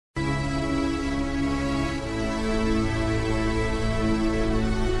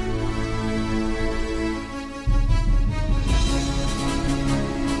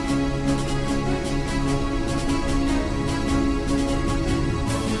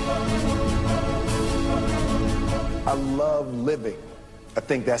I love living. I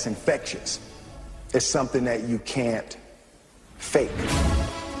think that's infectious. It's something that you can't fake.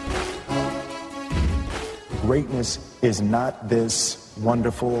 Greatness is not this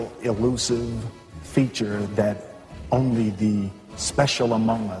wonderful, elusive feature that only the special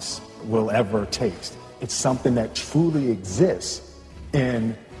among us will ever taste. It's something that truly exists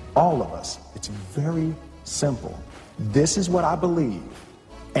in all of us. It's very simple. This is what I believe,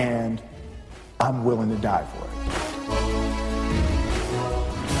 and I'm willing to die for it.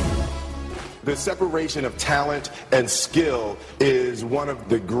 The separation of talent and skill is one of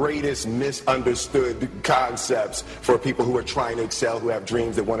the greatest misunderstood concepts for people who are trying to excel, who have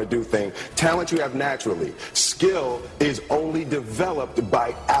dreams that want to do things. Talent you have naturally. Skill is only developed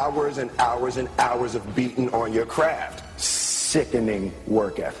by hours and hours and hours of beating on your craft. Sickening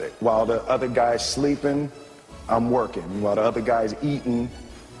work ethic. While the other guy's sleeping, I'm working. While the other guy's eating,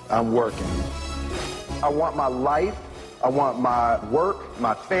 I'm working. I want my life, I want my work,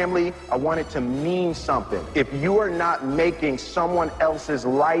 my family, I want it to mean something. If you are not making someone else's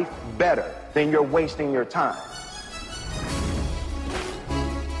life better, then you're wasting your time.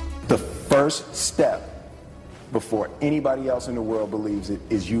 The first step before anybody else in the world believes it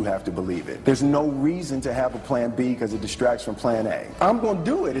is you have to believe it. There's no reason to have a plan B because it distracts from plan A. I'm going to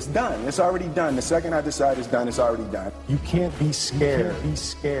do it. It's done. It's already done. The second I decide it's done, it's already done. You can't be scared. You can't be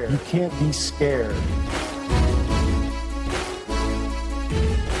scared. You can't be scared.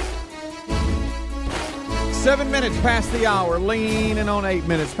 Seven minutes past the hour, leaning on 8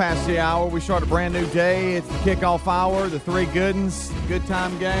 minutes past the hour. We start a brand new day. It's the kickoff hour, the Three Good Uns, good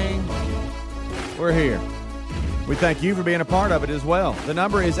time game. We're here. We thank you for being a part of it as well. The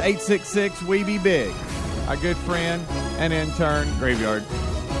number is 866-WE-BE-BIG. Our good friend and intern, Graveyard,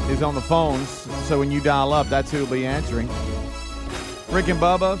 is on the phones, so when you dial up, that's who will be answering. Rick and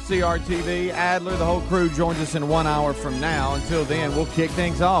Bubba, CRTV, Adler, the whole crew joins us in 1 hour from now. Until then, we'll kick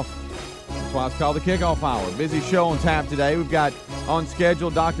things off. That's why it's called the Kickoff Hour. Busy show on tap today. We've got on schedule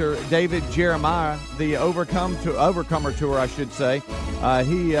Dr. David Jeremiah, the Overcomer Tour, I should say.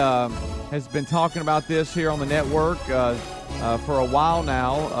 He has been talking about this here on the network for a while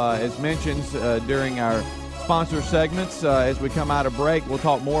now. As mentioned during our sponsor segments, as we come out of break, we'll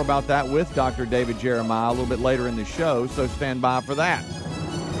talk more about that with Dr. David Jeremiah a little bit later in the show, so stand by for that.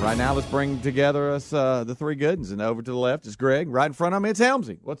 Right now, let's bring together us the Three Good Uns, and over to the left is Greg. Right in front of me, it's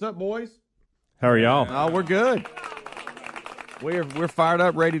Helmsy. What's up, boys? How are y'all? Oh, we're good. We're fired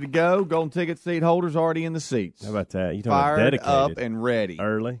up, ready to go. Golden ticket seat holders already in the seats. How about that? You talking fired about dedicated? Up and ready.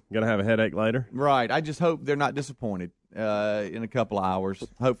 Early. Going to have a headache later? Right. I just hope they're not disappointed in a couple of hours.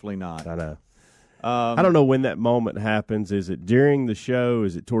 Hopefully not. I know. I don't know when that moment happens. Is it during the show?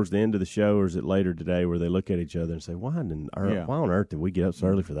 Is it towards the end of the show? Or is it later today where they look at each other and say, why on earth did we get up so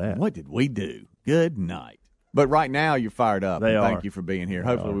early for that? What did we do? Good night. But right now, you're fired up. They are. Thank you for being here.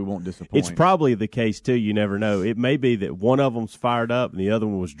 Hopefully, we won't disappoint. It's probably the case, too. You never know. It may be that one of them's fired up and the other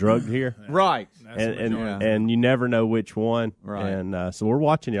one was drugged here. Right. And you never know which one. Right. And so we're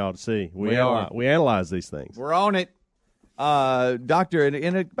watching y'all to see. We analyze these things. We're on it. Doctor,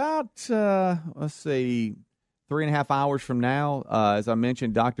 in about, 3.5 hours from now, as I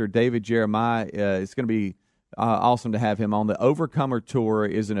mentioned, Dr. David Jeremiah, it's going to be awesome to have him on. The Overcomer Tour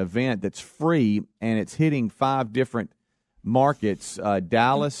is an event that's free, and it's hitting 5 different markets: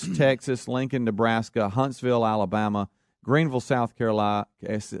 Dallas, Texas, Lincoln, Nebraska, Huntsville, Alabama, Greenville, South Carolina,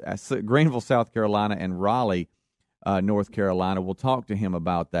 and Raleigh, North Carolina. We'll talk to him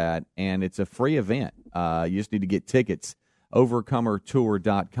about that, and it's a free event. You just need to get tickets.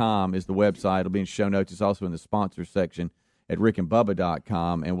 Overcomertour.com is the website. It'll be in show notes. It's also in the sponsor section at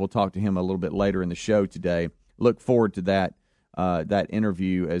rickandbubba.com, and we'll talk to him a little bit later in the show today. Look forward to that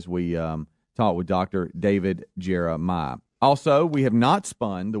interview as we talk with Dr. David Jeremiah. Also, we have not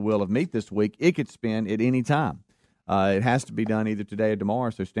spun the Wheel of Meat this week. It could spin at any time. It has to be done either today or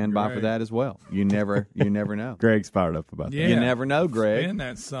tomorrow, so stand by for that as well. You never know. Greg's fired up about that. You never know, Greg. Spin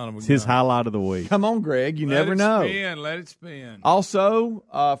that son of a gun. It's his highlight of the week. Come on, Greg. You never know. Let it spin. Also,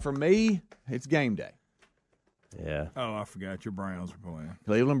 for me, it's game day. Yeah. Oh, I forgot your Browns are playing.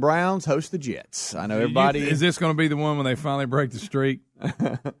 Cleveland Browns host the Jets. I know everybody. Is this going to be the one when they finally break the streak?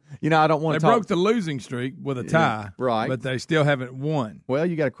 I don't want to They broke the losing streak with a tie. Right. But they still haven't won. Well,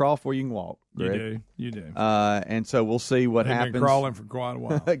 you got to crawl before you can walk, Greg. You do. And so we'll see what They've happens. Been crawling for quite a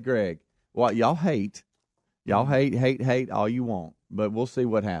while. Greg, what y'all hate all you want. But we'll see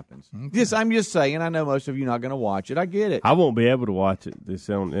what happens. Okay. I'm just saying, I know most of you are not going to watch it. I get it. I won't be able to watch it. This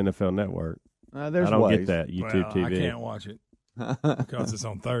on NFL Network. There's I don't ways. get that YouTube TV. I can't watch it because it's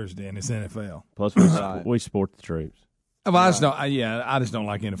on Thursday and it's NFL. Plus, we support the troops. Well, I just don't. I just don't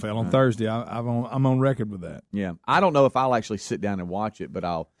like NFL on Thursday. I'm on record with that. Yeah, I don't know if I'll actually sit down and watch it, but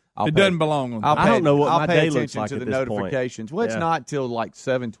I'll it doesn't belong on. I don't know what I'll my pay day looks attention like to at the this notifications. point. Well, it's Yeah. not till like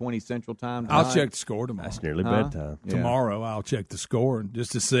 7:20 Central Time tonight. I'll check the score tomorrow. That's nearly bedtime. Yeah. Tomorrow I'll check the score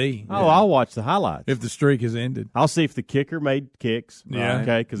just to see. Oh, I'll watch the highlights. if the streak has ended. I'll see if the kicker made kicks. Yeah.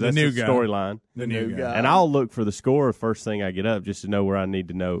 Okay, because The that's new the guy. storyline. The new guy. And I'll look for the score first thing I get up just to know where I need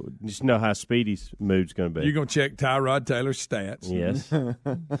to know, just to know how Speedy's mood's going to be. You're going to check Tyrod Taylor's stats. Yes.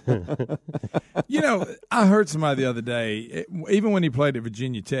 I heard somebody the other day, even when he played at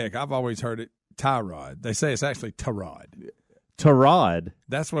Virginia Tech, I've always heard it Tyrod. They say it's actually Tyrod. Tyrod.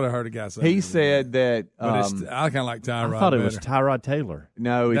 That's what I heard a guy say. He said that. But I kind of like Tyrod I thought it better. was Tyrod Taylor.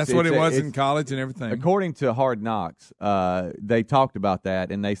 No, That's what it was in college and everything. According to Hard Knocks, they talked about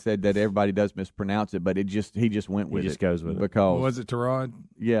that, and they said that everybody does mispronounce it, but he just went with it. He just goes with it. Because Was it Tyrod?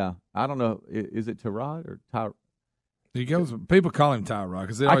 yeah, I don't know. Is it Tyrod or Ty? He goes. People call him Tyrod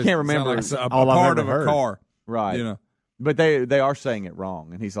because I can't remember. like a All I've part ever of a heard. car. Right. You know. But they are saying it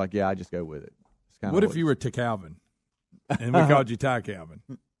wrong, and he's like, "Yeah, I just go with it." It's kinda What if you were T. Calvin, and we called you Ty Calvin?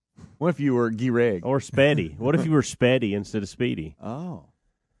 What if you were Guy Reg? Or Speddy. What if you were Speddy instead of Speedy? Oh.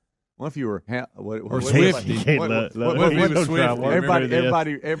 What if you were Or Swifty. You can't what- let- what- let- what if we he don't was try Swifty? work. Remember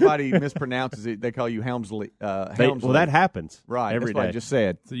this. everybody mispronounces it. They call you Helmsley. Well, that happens. right. every That's what I day. just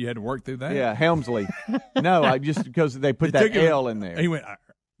said. So you had to work through that. Yeah, Helmsley. No, I just because they put It that took him- L in there. He went.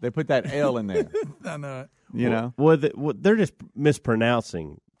 They put that L in there. I know. You know. Well, they're just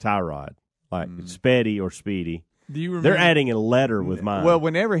mispronouncing Tyrod, like Speddy or Speedy. Do you remember? They're adding a letter with mine. Well,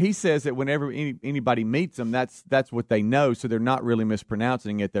 whenever he says it, whenever anybody meets them, that's what they know. So they're not really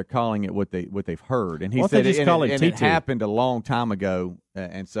mispronouncing it; they're calling it what they've heard. And he Why don't they said just it, call and, it and it TT? happened a long time ago,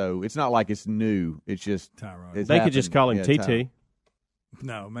 and so it's not like it's new. It's just Tyrod. it's they could just happened. call him Yeah, TT.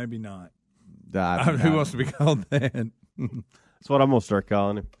 No, maybe not. Ty- Who wants to be called that? That's what I'm gonna start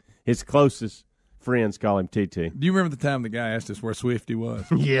calling him. His closest friends call him TT. Do you remember the time the guy asked us where Swifty was?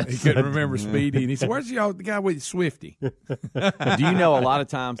 Yes. He couldn't remember Speedy, and he said, "Where's the guy with Swifty?" Do you know a lot of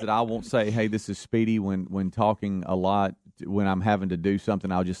times that I won't say, "Hey, this is Speedy" when talking a lot when I'm having to do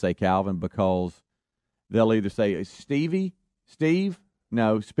something, I'll just say Calvin because they'll either say Stevie, Steve,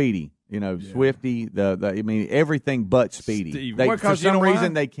 no, Speedy. You know, Swifty. I mean, everything but Speedy. Steve. They, Well, for 'cause you some know why?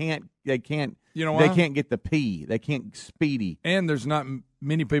 reason, they can't. You know They why? can't get the P. They can't Speedy. And there's not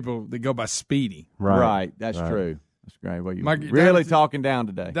many people that go by Speedy. Right. That's true. That's great. Well, you're My- really talking down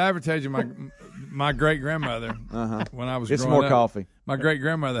today. Did I ever tell you my great grandmother when I was It's growing more up, coffee. My great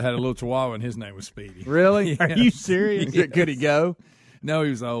grandmother had a little Chihuahua, and his name was Speedy. Really? Are you serious? Could he go? No, he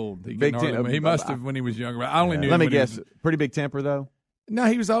was old. He, Big couldn't hardly tem- move. He must have when he was younger. I only knew. Let him me when he guess. was- Pretty big temper though. no,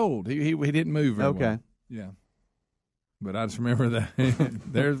 he was old. He didn't move very Okay. well. Yeah, but I just remember that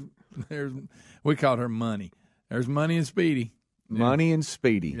there's we called her Money. There's Money and Speedy. Money and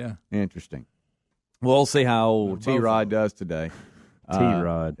Speedy. Yeah. Interesting. We'll see how old They're both T-Rod does today.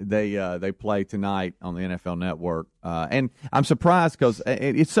 T-Rod. They play tonight on the NFL Network, and I'm surprised because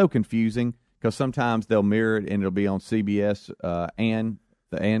it's so confusing. Because sometimes they'll mirror it and it'll be on CBS and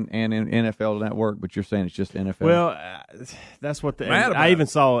NFL Network, but you're saying it's just NFL. Well, that's what Mad about I even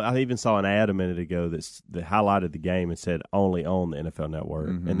saw an ad a minute ago that highlighted the game and said only on the NFL Network.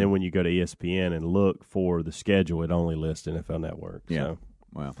 And then when you go to ESPN and look for the schedule, it only lists NFL Network. Yeah. So.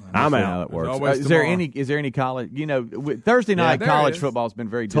 Well, I'm we'll see out. how that works. always Is there tomorrow. any college? You know, Thursday night there college is. football has been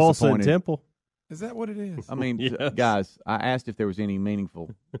very Tulsa and disappointing. Temple. Is that what it is? I mean, Yes. guys, I asked if there was any meaningful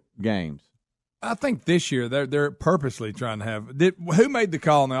games. I think this year they're purposely trying to have. Who made the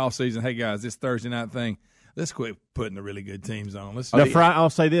call in the offseason? Hey guys, this Thursday night thing. Let's quit putting the really good teams on. Let's. Now, I'll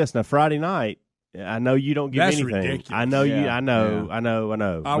say this. Now, Friday night, I know you don't give That's anything. ridiculous. I know you. Yeah. I know. Yeah. I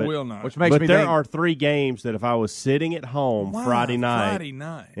know. I But- will not. Which makes But me there think are 3 games that if I was sitting at home Wow, Friday night Friday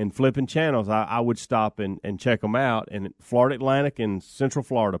night. and flipping channels, I would stop and check them out. And Florida Atlantic and Central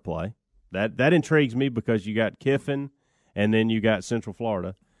Florida play. That intrigues me because you got Kiffin, and then you got Central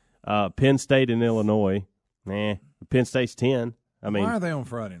Florida, Penn State and Illinois. Penn State's 10. I mean, Why are they on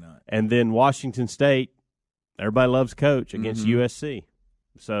Friday night? and then Washington State. Everybody loves Coach against USC.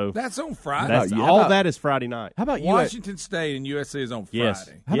 So That's on Friday. that's How all about- that is Friday night. how about Washington State and USC is on Friday. Yes.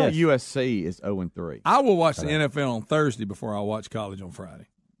 How about Yes. USC is 0-3? I will watch the NFL on Thursday before I watch college on Friday.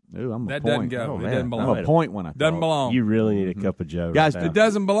 Ooh, I'm a That point. doesn't go. Oh, it man. doesn't I'm belong. a point when I Doesn't thought. belong. You really need a cup of Joe, Guys, right now. It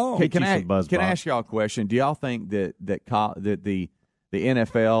doesn't belong. Can, Get you I, some Buzz can I Bob. ask y'all a question? Do y'all think that the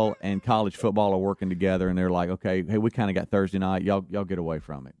NFL and college football are working together, and they're like, okay, hey, we kind of got Thursday night. Y'all get away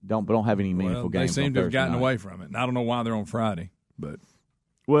from it. Don't have any meaningful Well, they games. seem on to have Thursday gotten night. away from it. And I don't know why they're on Friday, but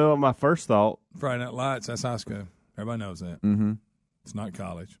Well, my first thought, Friday Night Lights, that's high school. Everybody knows that. Mm-hmm. It's not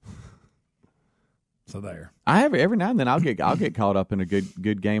college. So there. I have every now and then I'll get caught up in a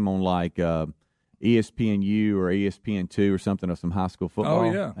good game on like ESPNU or ESPN2 or something, or some high school football.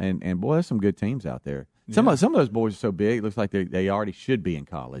 Oh yeah, and boy, there's some good teams out there. Some of those boys are so big, it looks like they already should be in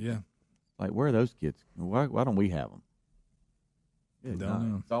college. Yeah, like where are those kids? Why don't we have them? Don't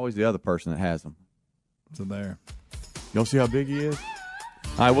know. It's always the other person that has them. So there. Y'all see how big he is?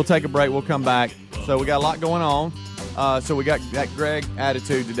 All right, we'll take a break. We'll come back. So we got a lot going on. So we got that Greg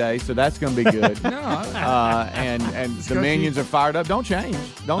attitude today, so that's going to be good. And the Minions are fired up. Don't change.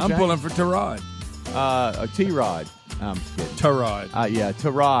 I'm pulling for Tyrod. T-Rod. I'm just kidding. Tyrod. Yeah,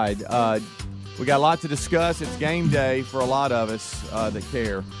 Tyrod. We got a lot to discuss. It's game day for a lot of us that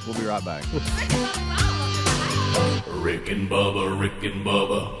care. We'll be right back. Rick and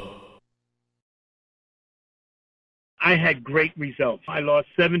Bubba. I had great results. I lost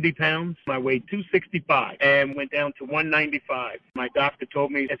 70 pounds. I weighed 265 and went down to 195. My doctor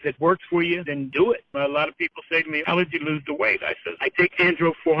told me, if it works for you, then do it. A lot of people say to me, how did you lose the weight? I said, I take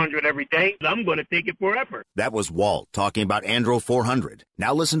Andro 400 every day. I'm going to take it forever. That was Walt talking about Andro 400.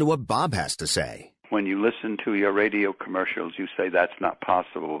 Now listen to what Bob has to say. When you listen to your radio commercials, you say that's not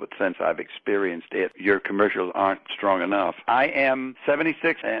possible, but since I've experienced it, your commercials aren't strong enough. I am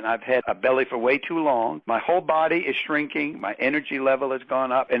 76, and I've had a belly for way too long. My whole body is shrinking. My energy level has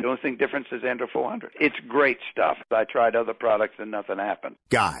gone up, and the only thing different is Andro 400. It's great stuff. I tried other products, and nothing happened.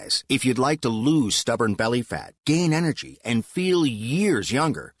 Guys, if you'd like to lose stubborn belly fat, gain energy, and feel years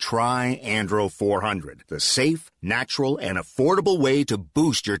younger, try Andro 400, the safe, natural, and affordable way to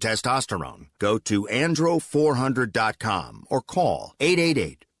boost your testosterone. Go to andro400.com or call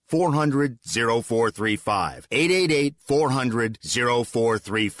 888-400-0435.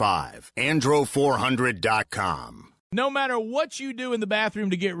 888-400-0435. andro400.com. No matter what you do in the bathroom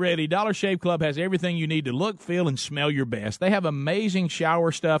to get ready, Dollar Shave Club has everything you need to look, feel, and smell your best. They have amazing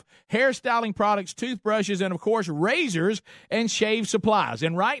shower stuff, hairstyling products, toothbrushes, and, of course, razors and shave supplies.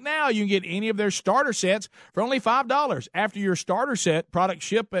 And right now, you can get any of their starter sets for only $5. After your starter set, products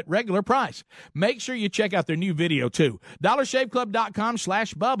ship at regular price. Make sure you check out their new video, too.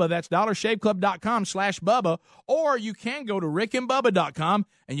 DollarShaveClub.com/Bubba. That's DollarShaveClub.com/Bubba. Or you can go to RickandBubba.com,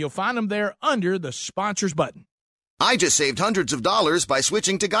 and you'll find them there under the sponsors button. I just saved hundreds of dollars by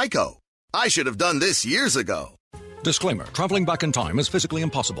switching to Geico. I should have done this years ago. Disclaimer, traveling back in time is physically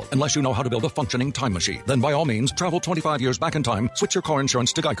impossible unless you know how to build a functioning time machine. Then by all means, travel 25 years back in time, switch your car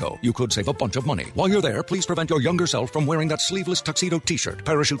insurance to Geico. You could save a bunch of money. While you're there, please prevent your younger self from wearing that sleeveless tuxedo t-shirt,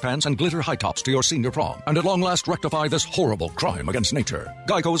 parachute pants, and glitter high tops to your senior prom. And at long last, rectify this horrible crime against nature.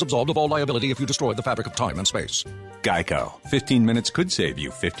 Geico is absolved of all liability if you destroy the fabric of time and space. Geico. 15 minutes could save you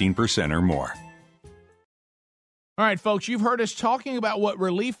 15% or more. All right, folks, you've heard us talking about what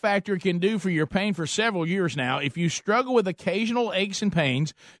Relief Factor can do for your pain for several years now. If you struggle with occasional aches and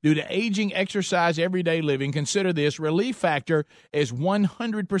pains due to aging, exercise, everyday living, consider this. Relief Factor is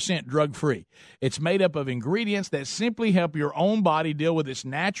 100% drug-free. It's made up of ingredients that simply help your own body deal with its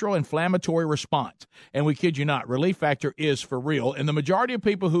natural inflammatory response. And we kid you not, Relief Factor is for real. And the majority of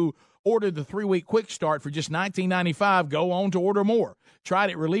people who ordered the 3-week quick start for just $19.95 go on to order more. Try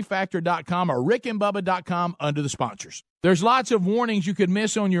it at ReliefFactor.com or RickandBubba.com under the sponsors. There's lots of warnings you could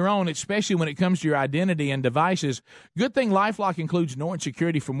miss on your own, especially when it comes to your identity and devices. Good thing LifeLock includes Norton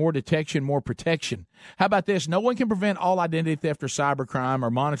Security for more detection, more protection. How about this? No one can prevent all identity theft or cybercrime or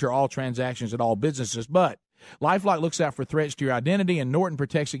monitor all transactions at all businesses, but LifeLock looks out for threats to your identity, and Norton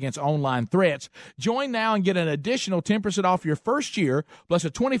protects against online threats. Join now and get an additional 10% off your first year, plus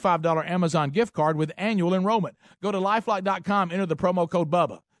a $25 Amazon gift card with annual enrollment. Go to LifeLock.com, enter the promo code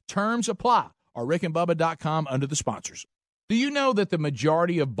BUBBA. Terms apply, or RickandBubba.com under the sponsors. Do you know that the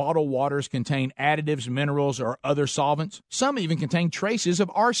majority of bottled waters contain additives, minerals, or other solvents? Some even contain traces of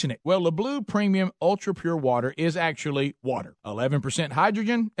arsenic. Well, LeBlue Premium Ultra Pure Water is actually water. 11%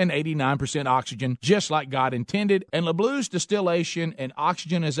 hydrogen and 89% oxygen, just like God intended. And LeBlue's distillation and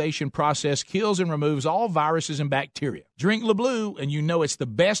oxygenization process kills and removes all viruses and bacteria. Drink LeBlue, and you know it's the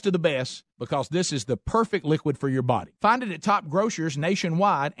best of the best, because this is the perfect liquid for your body. Find it at top grocers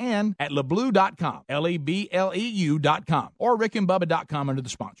nationwide and at LeBlue.com, LeBleu.com, or RickandBubba.com under the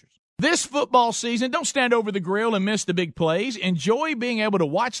sponsors. This football season, don't stand over the grill and miss the big plays. Enjoy being able to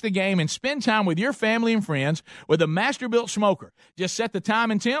watch the game and spend time with your family and friends with a Masterbuilt smoker. Just set the time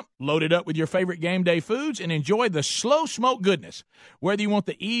and temp, load it up with your favorite game day foods, and enjoy the slow smoke goodness. Whether you want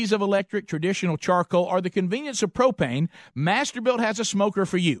the ease of electric, traditional charcoal, or the convenience of propane, Masterbuilt has a smoker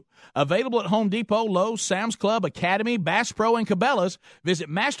for you. Available at Home Depot, Lowe's, Sam's Club, Academy, Bass Pro, and Cabela's.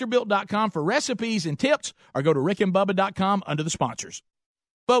 Visit Masterbuilt.com for recipes and tips, or go to RickandBubba.com under the sponsors.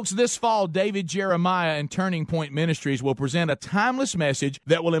 Folks, this fall, David Jeremiah and Turning Point Ministries will present a timeless message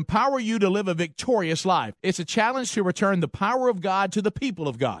that will empower you to live a victorious life. It's a challenge to return the power of God to the people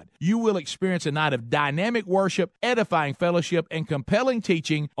of God. You will experience a night of dynamic worship, edifying fellowship, and compelling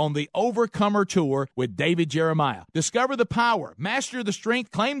teaching on the Overcomer Tour with David Jeremiah. Discover the power, master the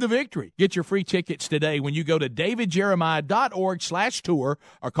strength, claim the victory. Get your free tickets today when you go to davidjeremiah.org/tour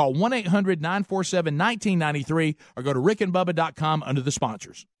or call 1-800-947-1993 or go to rickandbubba.com under the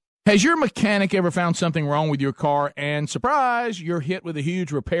sponsors. Has your mechanic ever found something wrong with your car and, surprise, you're hit with a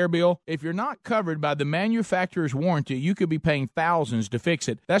huge repair bill? If you're not covered by the manufacturer's warranty, you could be paying thousands to fix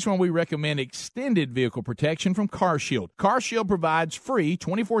it. That's when we recommend extended vehicle protection from CarShield. CarShield provides free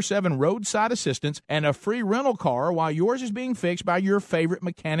 24/7 roadside assistance and a free rental car while yours is being fixed by your favorite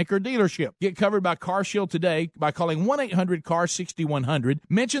mechanic or dealership. Get covered by CarShield today by calling 1-800-CAR-6100.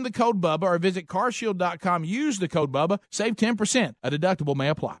 Mention the code BUBBA or visit carshield.com. Use the code BUBBA. Save 10%. A deductible may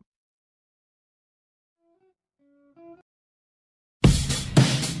apply.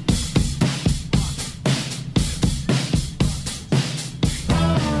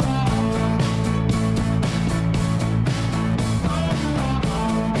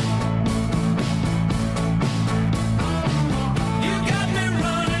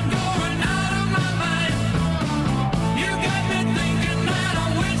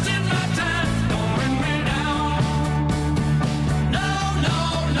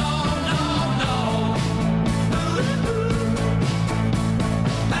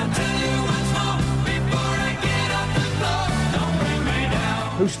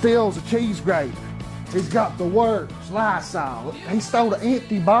 Who steals a cheese grater? He's got the words, Lysol. He stole an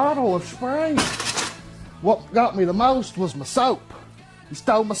empty bottle of spray. What got me the most was my soap. He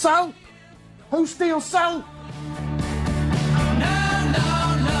stole my soap. Who steals soap? Come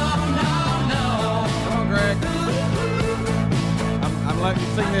on, Greg. I'm letting you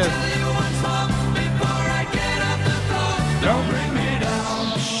sing this. Don't bring me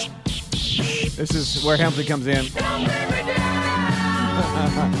down. This is where Helmsley comes in.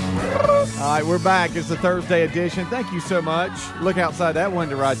 All right, we're back. It's the Thursday edition. Thank you so much. Look outside that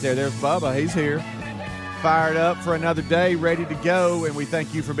window right there. There's Bubba. He's here. Fired up for another day, ready to go, and we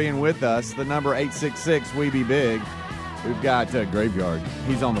thank you for being with us. The number 866-WE-BE-BIG. We've got Graveyard.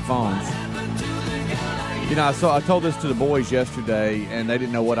 He's on the phones. You know, I told this to the boys yesterday, and they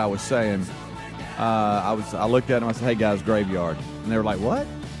didn't know what I was saying. I looked at them. I said, "Hey, guys, Graveyard." And they were like, "What?"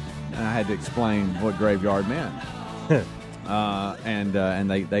 And I had to explain what Graveyard meant. And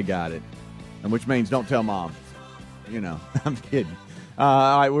they got it, and which means don't tell Mom. You know, I'm kidding.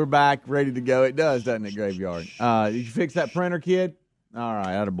 All right, we're back, ready to go. It does, doesn't it, Graveyard? Did you fix that printer, kid? All right,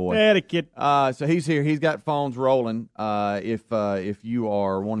 attaboy. Etiquette. So he's here. He's got phones rolling. If you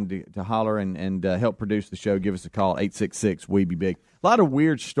are wanting to holler and help produce the show, give us a call, 866-WE-BE-BIG. A lot of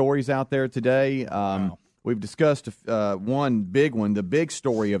weird stories out there today. We've discussed one big one. The big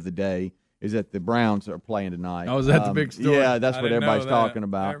story of the day is that the Browns are playing tonight. Oh, is that the big story? Yeah, that's what everybody's talking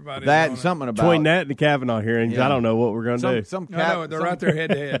about. That and something about between that and the Kavanaugh hearings, I don't know what we're going to do. They're right there head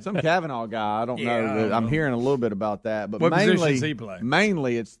to head. Some Kavanaugh guy, I don't know. I'm hearing a little bit about that, but what mainly, position does he play?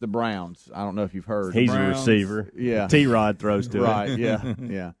 Mainly, it's the Browns. I don't know if you've heard. He's a receiver. Yeah, T-Rod throws to right. it. Yeah,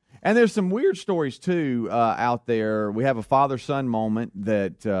 yeah. And there's some weird stories too out there. We have a father-son moment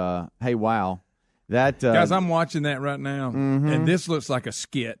that, hey, wow, that guys, I'm watching that right now, Mm-hmm. and this looks like a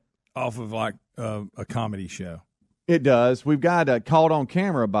skit off of like a comedy show. It does. We've got caught on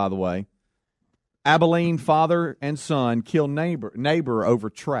camera, by the way. Abilene father and son kill neighbor over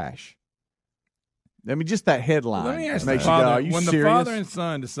trash. I mean, just that headline. Let me ask makes the father, you go, are you when serious? the father and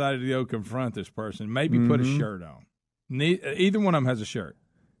son decided to go confront this person, maybe put a shirt on. Either one of them has a shirt.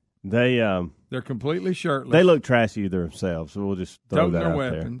 They're completely shirtless. They look trashy themselves, so we'll just throw toting that their out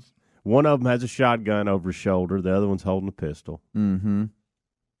weapons. there. One of them has a shotgun over his shoulder. The other one's holding a pistol. Mm-hmm.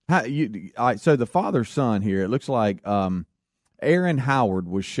 All right, so the father's son here, it looks like Aaron Howard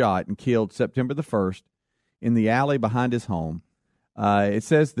was shot and killed September the 1st in the alley behind his home. It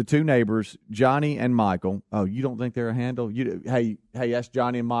says the two neighbors, Johnny and Michael. Oh, you don't think they're a handle? Hey, that's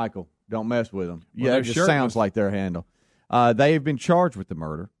Johnny and Michael. Don't mess with them. Well, yeah, it just sounds like they're a handle. They have been charged with the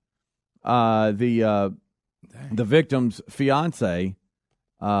murder. The victim's fiance,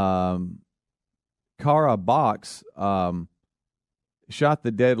 Cara Box, shot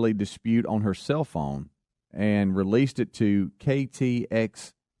the deadly dispute on her cell phone and released it to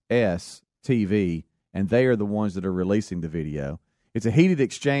KTXS TV, and they are the ones that are releasing the video. It's a heated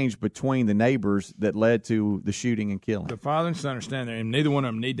exchange between the neighbors that led to the shooting and killing. The father and son are standing there, and neither one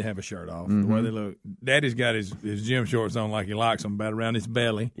of them need to have a shirt off. The way they look. Daddy's got his gym shorts on like he likes them, about around his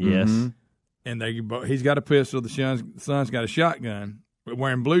belly. Yes. And he's got a pistol. The son's got a shotgun.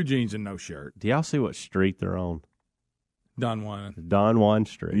 wearing blue jeans and no shirt. Do y'all see what street they're on? Don Juan. Don Juan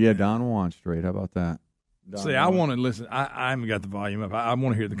Street. Yeah, Don Juan Street. How about that? See, I want to listen. I haven't got the volume up. I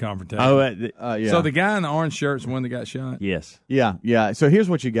want to hear the confrontation. Yeah. So the guy in the orange shirt's the one that got shot? Yes. Yeah. So here's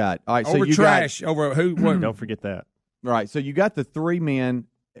what you got. All right. So Over you trash. got, over who? What? Don't forget that. Right. So you got the three men,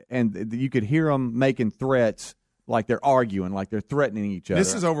 and you could hear them making threats, like they're arguing, like they're threatening each other.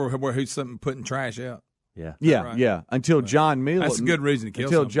 This is over where who's something putting trash out. Yeah. Yeah. right? Yeah. Until John Miller. That's a good reason to kill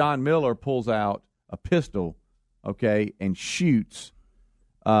Until somebody. John Miller pulls out a pistol, okay, and shoots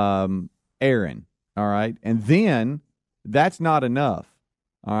Aaron. All right. And then that's not enough.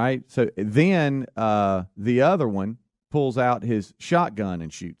 All right. So then the other one pulls out his shotgun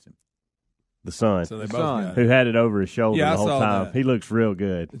and shoots him. The son. So they The both son. got it. Who had it over his shoulder Yeah, I the whole saw time. that. He looks real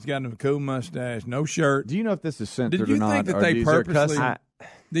good. He's got a cool mustache, no shirt. Do you know if this is censored Did you or not? think that or they is there purposely? cussing?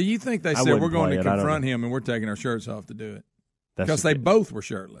 Do you think they I said wouldn't we're going play to it. I don't confront know. him and we're taking our shirts off to do it? That's Because they both were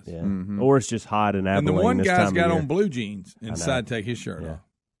shirtless. Yeah. Mm-hmm. Or it's just hot in And the Abilene one this guy's time of got year. on blue jeans and know. decided to take his shirt Yeah. off.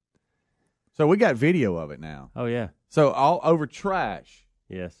 So we got video of it now. Oh, yeah. So all over trash.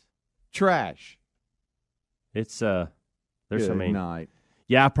 Yes. Trash. It's, there's, Good I mean, night.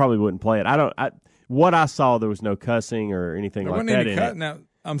 yeah, I probably wouldn't play it. What I saw, there was no cussing or anything There like wasn't that any in cut. it. Now,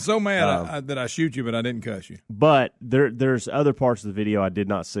 I'm so mad that I shoot you, but I didn't cuss you. But there's other parts of the video I did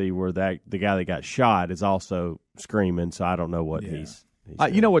not see where the guy that got shot is also screaming, so I don't know what he's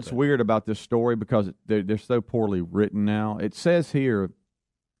You know what's weird about this story, because they're so poorly written now? It says here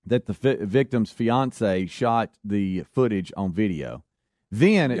that the victim's fiance shot the footage on video.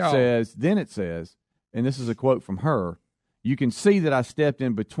 Then it says, and this is a quote from her, "You can see that I stepped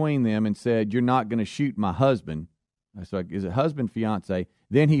in between them and said, 'You're not going to shoot my husband.'" So is it husband, fiance?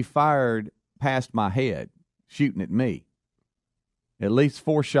 Then he fired past my head, shooting at me. At least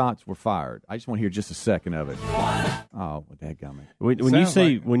 4 shots were fired. I just want to hear just a second of it. Oh, dadgummit.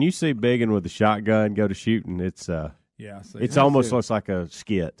 When you see Biggin with the shotgun go to shooting, it's it's almost looks like a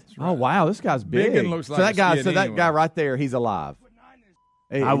skit. Oh wow, this guy's big. Biggin looks like so that a guy, skid so that anyway. guy right there, he's alive.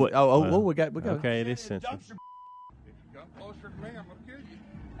 Hey, I would. we got. Okay, it is sensitive.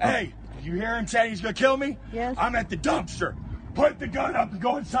 Hey, you hear him saying he's gonna kill me? Yes. I'm at the dumpster. Put the gun up and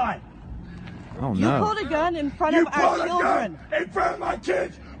go inside. Oh You no! pulled a gun in front You of our put a children. gun in front of my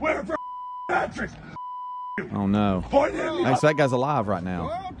kids wearing for mattress. Oh no! Point at me. Hey, so that guy's alive right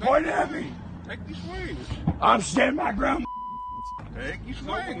now. Point at me. Take your swing. I'm standing my ground. Take your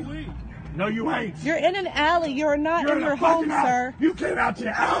swing. No, you ain't. You're in an alley. You're not You're in in your a fucking home, alley. sir. You came out to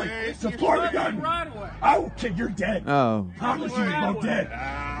the alley. Support the gun. I will kill. You're dead. Oh, Promise you, you're both dead.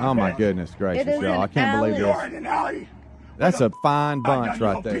 oh my goodness gracious, It is y'all! an I can't believe You are this. in an alley. That's a fine I bunch got you,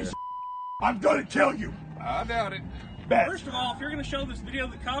 right a there. piece of I'm gonna kill you. I doubt it. Bet. First of all, if you're going to show this video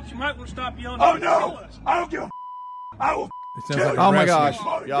to the cops, you might want to stop yelling. Oh and kill no! us. I don't give a. I will. It sounds kill like you. a Oh my wrestler. gosh,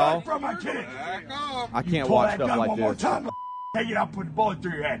 Pull the y'all! gun from my kids. I can't Pull watch that stuff gun like one more this. time. Take it out. Put the bullet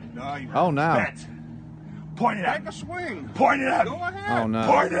through your head. Oh no! Bet. Point it Take at a swing. Point it at Go me. ahead. Oh no!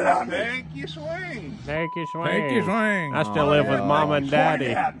 Point it at me. Take your swing. Take your swing. Take your swing. I still live with mom and Point daddy.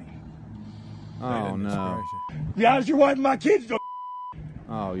 it at me. Oh no! Yeah, how's your wife and my kids doing?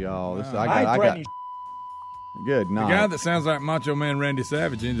 Oh y'all! This I ain't I got. threatening Good The night. guy that sounds like Macho Man Randy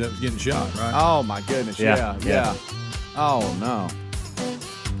Savage ends up getting shot, right? Oh my goodness! Yeah, Yeah. Oh no!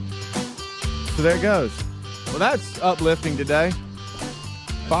 So there it goes. Well, that's uplifting today.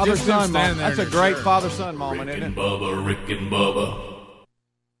 Father Just them son standing moment. there That's in a their great shirt. father son moment, Rick isn't and it? Bubba, Rick and Bubba.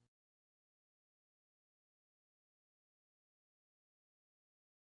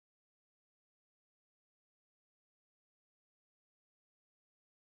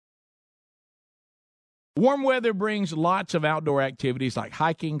 Warm weather brings lots of outdoor activities like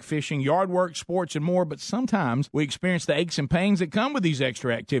hiking, fishing, yard work, sports, and more, but sometimes we experience the aches and pains that come with these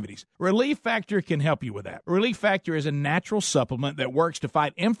extra activities. Relief Factor can help you with that. Relief Factor is a natural supplement that works to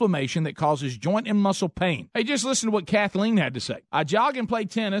fight inflammation that causes joint and muscle pain. Hey, just listen to what Kathleen had to say. I jog and play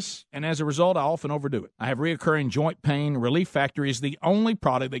tennis, and as a result, I often overdo it. I have reoccurring joint pain. Relief Factor is the only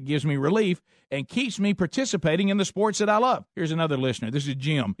product that gives me relief and keeps me participating in the sports that I love. Here's another listener. This is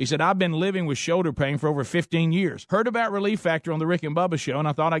Jim. He said, I've been living with shoulder pain for over 15 years. Heard about Relief Factor on the Rick and Bubba show, and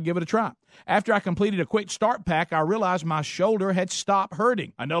I thought I'd give it a try. After I completed a quick start pack, I realized my shoulder had stopped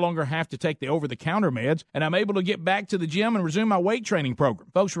hurting. I no longer have to take the over-the-counter meds, and I'm able to get back to the gym and resume my weight training program.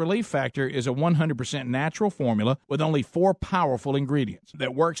 Folks, Relief Factor is a 100% natural formula with only 4 powerful ingredients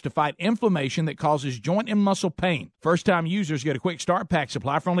that works to fight inflammation that causes joint and muscle pain. First-time users get a quick start pack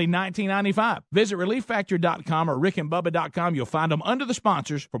supply for only $19.95. Visit ReliefFactor.com or RickandBubba.com. You'll find them under the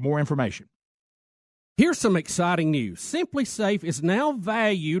sponsors for more information. Here's some exciting news. Simply Safe is now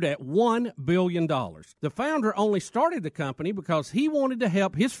valued at $1 billion. The founder only started the company because he wanted to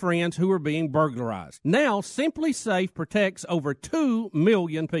help his friends who were being burglarized. Now, Simply Safe protects over 2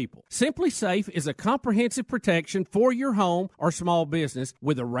 million people. Simply Safe is a comprehensive protection for your home or small business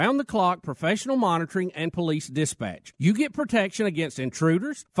with around-the-clock professional monitoring and police dispatch. You get protection against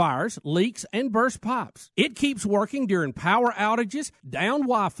intruders, fires, leaks, and burst pipes. It keeps working during power outages, down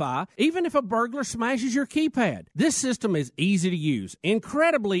Wi-Fi, even if a burglar smashes your keypad. This system is easy to use,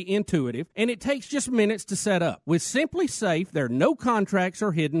 incredibly intuitive, and it takes just minutes to set up. With Simply Safe, there are no contracts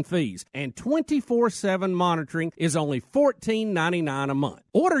or hidden fees, and 24/7 monitoring is only $14.99 a month.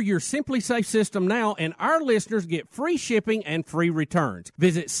 Order your Simply Safe system now, and our listeners get free shipping and free returns.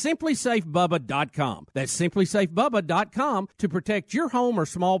 Visit simplysafebubba.com. That's simplysafebubba.com to protect your home or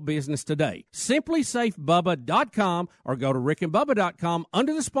small business today. simplysafebubba.com or go to rickandbubba.com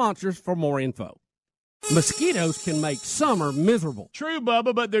under the sponsors for more info. Mosquitoes can make summer miserable. True,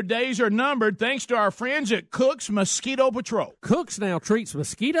 Bubba, but their days are numbered thanks to our friends at Cook's Mosquito Patrol. Cook's now treats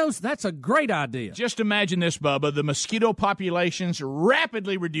mosquitoes? That's a great idea. Just imagine this, Bubba. The mosquito populations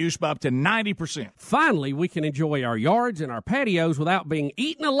rapidly reduced by up to 90%. Finally, we can enjoy our yards and our patios without being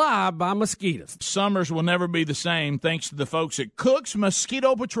eaten alive by mosquitoes. Summers will never be the same thanks to the folks at Cook's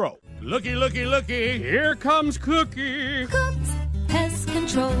Mosquito Patrol. Looky, looky, looky. Here comes Cookie. Cook's Pest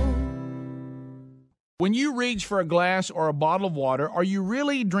Control. When you reach for a glass or a bottle of water, are you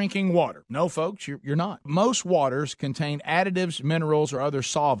really drinking water? No, folks, you're not. Most waters contain additives, minerals, or other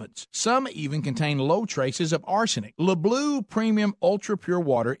solvents. Some even contain low traces of arsenic. LeBlue Premium Ultra Pure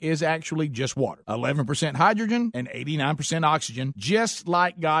Water is actually just water. 11% hydrogen and 89% oxygen, just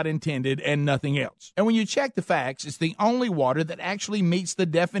like God intended and nothing else. And when you check the facts, it's the only water that actually meets the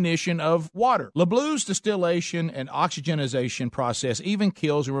definition of water. LeBlue's distillation and oxygenization process even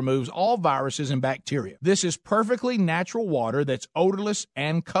kills and removes all viruses and bacteria. This is perfectly natural water that's odorless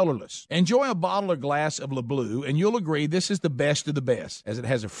and colorless. Enjoy a bottle or glass of LeBlue, and you'll agree this is the best of the best, as it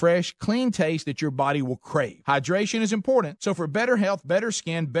has a fresh, clean taste that your body will crave. Hydration is important, so for better health, better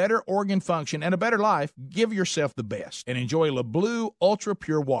skin, better organ function, and a better life, give yourself the best and enjoy LeBlue Ultra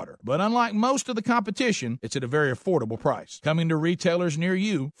Pure Water. But unlike most of the competition, it's at a very affordable price. Coming to retailers near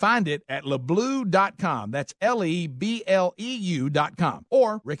you, find it at leblue.com. That's LEBLEU.com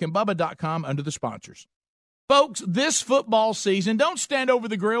or rickandbubba.com under the sponsors. Folks, this football season, don't stand over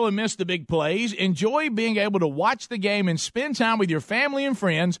the grill and miss the big plays. Enjoy being able to watch the game and spend time with your family and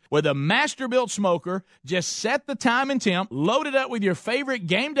friends with a Masterbuilt smoker. Just set the time and temp, load it up with your favorite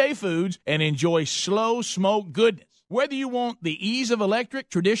game day foods, and enjoy slow smoke goodness. Whether you want the ease of electric,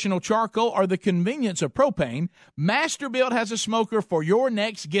 traditional charcoal, or the convenience of propane, Masterbuilt has a smoker for your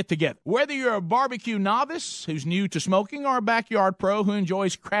next get-together. Whether you're a barbecue novice who's new to smoking or a backyard pro who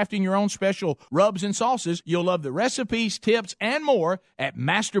enjoys crafting your own special rubs and sauces, you'll love the recipes, tips, and more at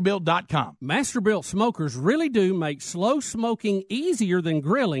Masterbuilt.com. Masterbuilt smokers really do make slow smoking easier than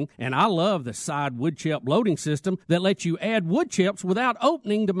grilling, and I love the side wood chip loading system that lets you add wood chips without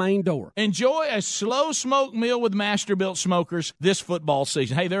opening the main door. Enjoy a slow smoke meal with Masterbuilt smokers this football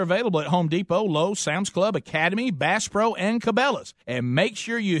season. Hey, they're available at Home Depot, Lowe's, Sam's Club, Academy, Bass Pro, and Cabela's. And make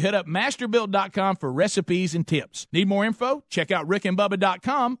sure you hit up Masterbuilt.com for recipes and tips. Need more info? Check out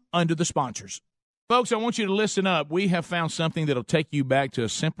rickandbubba.com under the sponsors. Folks, I want you to listen up. We have found something that'll take you back to a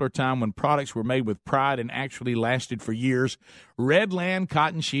simpler time when products were made with pride and actually lasted for years. Redland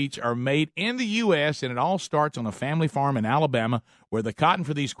cotton sheets are made in the U.S., and it all starts on a family farm in Alabama where the cotton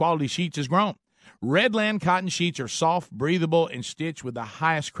for these quality sheets is grown. Redland cotton sheets are soft, breathable, and stitched with the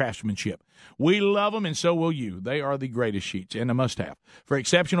highest craftsmanship. We love them, and so will you. They are the greatest sheets and a must-have. For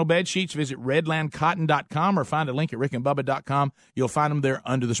exceptional bed sheets, visit redlandcotton.com or find a link at rickandbubba.com. You'll find them there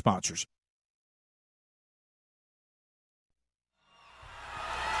under the sponsors.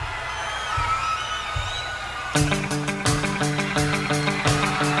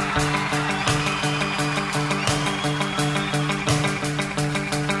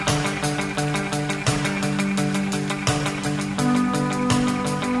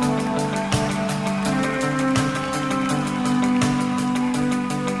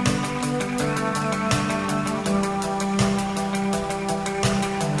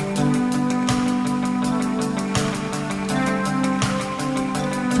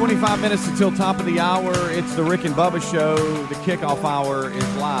 Minutes until top of the hour. It's the Rick and Bubba Show. The kickoff hour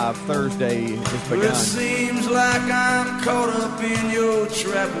is live. Thursday has begun. It seems like I'm caught up in your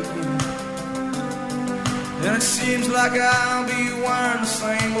trap again, and it seems like I'll be wearing the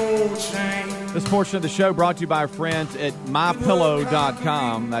same old chain. This portion of the show brought to you by our friends at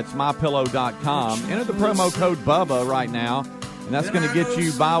MyPillow.com. That's MyPillow.com. Enter the promo code Bubba right now, And that's going to get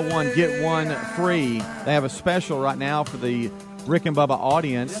you buy one, get one free. They have a special right now for the Rick and Bubba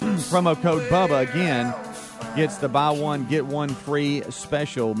audience. Promo code Bubba, again, gets the buy one, get one free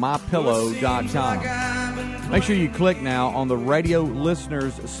special, mypillow.com. Make sure you click now on the radio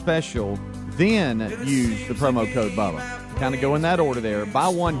listeners special, then use the promo code Bubba. Kind of go in that order there. Buy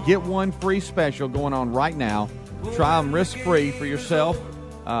one, get one free special going on right now. Try them risk-free for yourself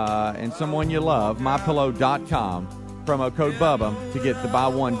and someone you love, mypillow.com. Promo code Bubba to get the buy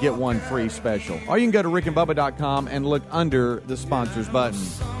one, get one free special. Or you can go to rickandbubba.com and look under the sponsors button.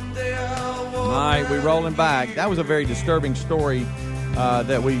 All right, we're rolling back. That was a very disturbing story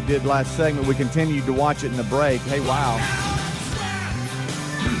that we did last segment. We continued to watch it in the break. Hey, wow.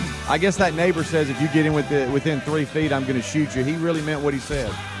 I guess that neighbor says if you get in within 3 feet, I'm going to shoot you. He really meant what he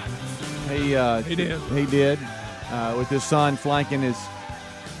said. He did. He did. With his son flanking his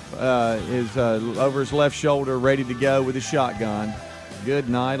over his left shoulder, ready to go with his shotgun. Good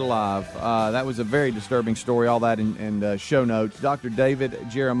night alive. That was a very disturbing story. All that in show notes. Dr. David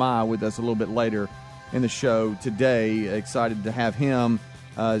Jeremiah with us a little bit later in the show today. Excited to have him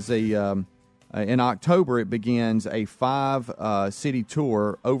as in October. It begins a 5-city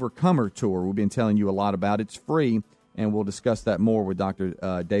tour, Overcomer Tour. We've been telling you a lot about. It's free, and we'll discuss that more with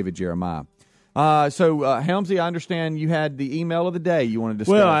Dr. David Jeremiah. So, Helmsy, I understand you had the email of the day you wanted to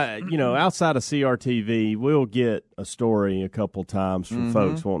discuss. Well, outside of CRTV, we'll get a story a couple times from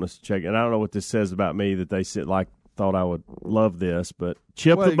folks wanting us to check it. And I don't know what this says about me that they thought I would love this, but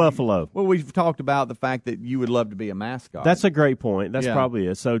Chip the Buffalo. Well, we've talked about the fact that you would love to be a mascot. That's a great point. That's probably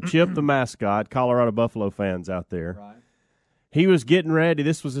it. So, Chip the mascot, Colorado Buffalo fans out there. Right. He was getting ready.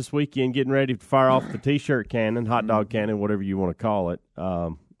 This was this weekend, getting ready to fire off the T-shirt cannon, hot dog cannon, whatever you want to call it.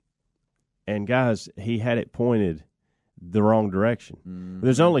 And, guys, he had it pointed the wrong direction.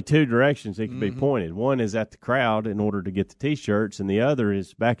 There's only 2 directions it can be pointed. One is at the crowd in order to get the T-shirts, and the other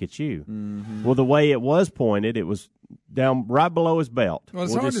is back at you. Well, the way it was pointed, it was down right below his belt. Well,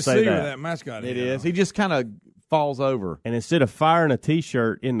 it's hard to see where that mascot is. It is. He just kind of falls over. And instead of firing a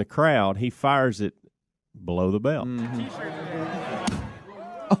T-shirt in the crowd, he fires it below the belt.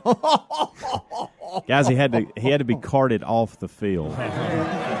 Guys, he had to be carted off the field.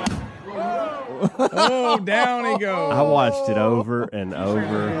 Oh, down he goes. I watched it over and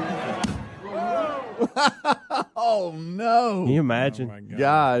over. Oh, no. Can you imagine? Oh, my God.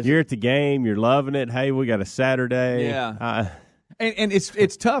 Gosh. You're at the game. You're loving it. Hey, we got a Saturday. Yeah. And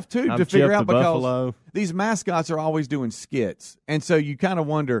it's tough, too, to figure out because Buffalo. These mascots are always doing skits. And so you kind of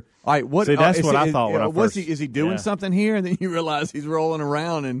wonder, all right, what? See, that's what I thought when I first. Is he doing something here? And then you realize he's rolling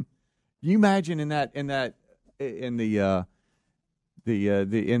around. And you imagine in the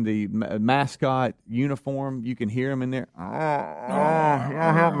mascot uniform, you can hear him in there.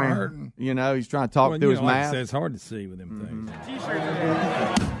 Help me! You know, he's trying to talk through his mask. It's hard to see with them things.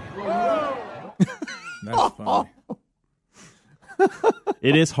 That's funny.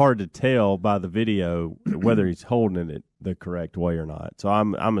 It is hard to tell by the video whether he's holding it the correct way or not. So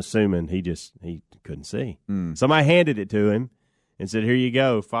I'm assuming he couldn't see. Somebody handed it to him and said, "Here you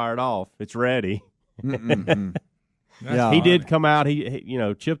go, fire it off. It's ready." Yeah, he did come out. He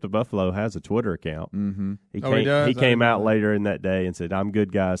Chip the Buffalo has a Twitter account. He came out later in that day and said, "I'm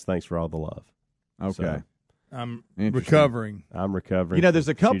good, guys. Thanks for all the love." Okay, so, I'm recovering. I'm recovering. You know, there's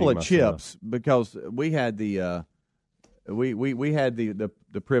a couple of chips because we had the we had the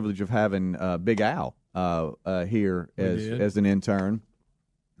privilege of having Big Al here as an intern.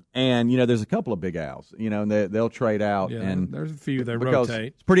 And, there's a couple of Big Owls, and they'll trade out. Yeah, and there's a few that because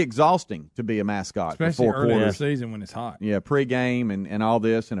rotate. It's pretty exhausting to be a mascot. Especially for 4 early in the quarters. season when it's hot. Yeah, pregame and all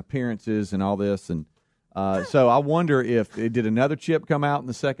this and appearances and all this. And so I wonder if did another chip come out in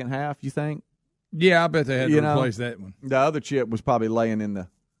the second half, you think? Yeah, I bet they had to replace that one. The other chip was probably laying in the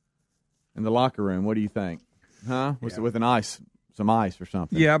locker room. What do you think? Huh? With some ice or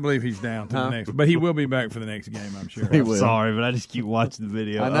something. Yeah, I believe he's down to the next. But he will be back for the next game, I'm sure. I'm sorry, but I just keep watching the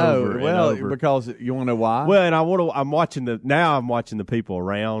video. I know. Over well, and over. Because you want to know why? Well, and I'm watching the people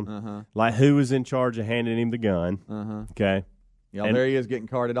around, like who was in charge of handing him the gun. Okay. Yeah, and there he is getting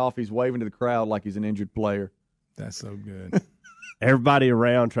carted off. He's waving to the crowd like he's an injured player. That's so good. Everybody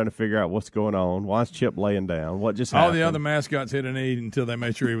around trying to figure out what's going on. Why is Chip laying down? What just happened? All the other mascots hit a knee until they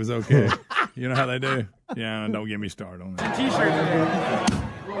made sure he was okay. You know how they do? Yeah, don't get me started on that.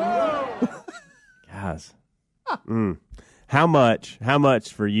 Guys, how much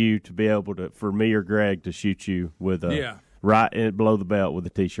for you to be able to, for me or Greg to shoot you with right below the belt with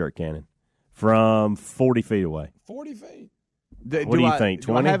a T-shirt cannon from 40 feet away? 40 feet. What do you think?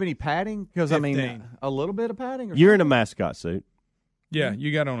 20? Do I have any padding? Because I mean, a little bit of padding. Or You're in a mascot suit. Yeah,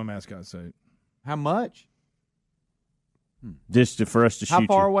 you got on a mascot suit. How much? just for us to shoot How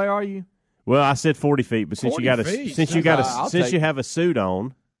far you. away are you? Well, I said 40 feet, but since 40 you got feet. since you have a suit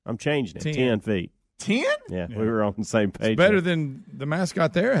on, I'm changing it. 10 feet. 10? Yeah, we were on the same page. Better than the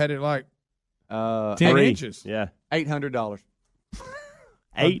mascot there had it like 10 3. inches. Yeah, $800.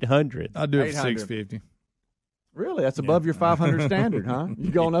 800. I'll do it for 800. $650. Really? That's above your 500 standard, huh?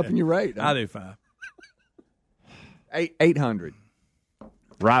 You going up in your rate? I do 5. 800.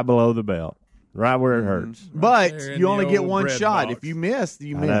 Right below the belt, right where it hurts. But there in you the only get old one bread shot. box. If you miss,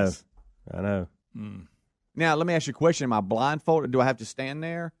 you I know. miss. I know. Now, let me ask you a question. Am I blindfolded? Do I have to stand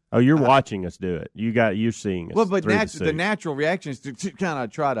there? Oh, you're watching us do it. You're seeing us. Well, but through the suit. natural reaction is to kind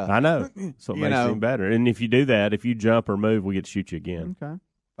of try to. I know. So it you makes know. it even better. And if you do that, if you jump or move, we get to shoot you again. Okay.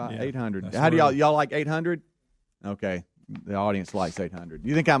 About Yeah, 800. that's How do real. y'all like 800? Okay. The audience likes 800.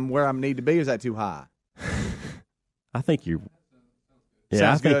 You think I'm where I need to be? Or is that too high? I think you're. Yeah,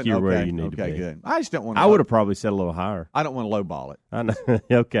 Sounds I think good? you're where Okay, you need to be. Okay, good. I just don't want. I would have probably said a little higher. I don't want to lowball it. I know.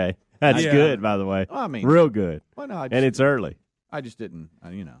 Okay, that's Yeah. good. By the way, Well, I mean, real good. Well, no, And it's early. I just didn't.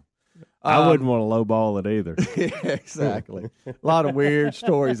 I wouldn't want to lowball it either. Exactly. A lot of weird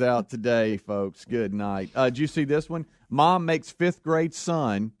stories out today, folks. Good night. Did you see this one? Mom makes 5th grade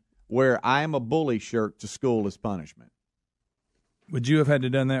son wear "I am a bully" shirt to school as punishment. Would you have had to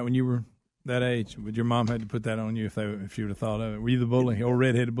done that when you were that age? Would your mom had to put that on you if you would have thought of it? Were you the bully or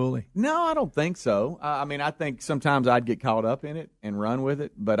redheaded bully? No, I don't think so. I mean, I think sometimes I'd get caught up in it and run with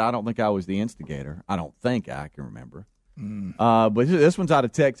it, but I don't think I was the instigator. I don't think I can remember. But this one's out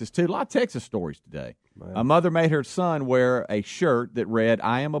of Texas, too. A lot of Texas stories today. A mother made her son wear a shirt that read,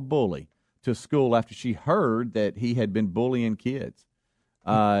 "I am a bully," to school after she heard that he had been bullying kids.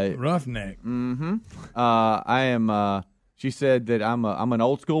 Roughneck. I am. She said that I'm an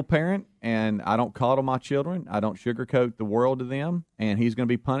old school parent, and I don't coddle my children. I don't sugarcoat the world to them, and he's going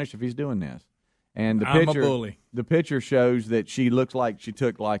to be punished if he's doing this. And the I'm a picture, bully. the picture shows that she looks like she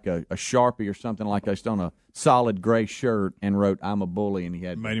took like a Sharpie or something like that on a solid gray shirt and wrote "I'm a bully," and he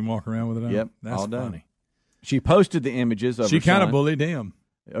had Made him walk around with it on? Yep, That's all day. funny. She posted the images of She her son. kind of bullied him.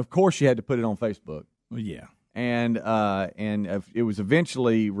 Of course, she had to put it on Facebook. Well, yeah. And it was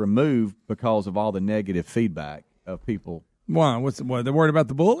eventually removed because of all the negative feedback of people. Why? What? They're worried about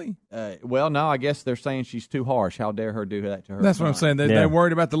the bully? Well, no, I guess they're saying she's too harsh. How dare her do that to her? That's what I'm saying. They're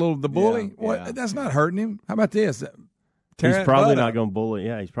worried about the bully. Yeah, What? yeah. That's not hurting him. How about this? He's Tear probably that butt not up. going to bully.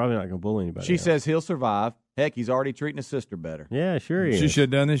 Yeah, he's probably not going to bully anybody. She else. says he'll survive. Heck, he's already treating his sister better. Yeah, sure he She is. should have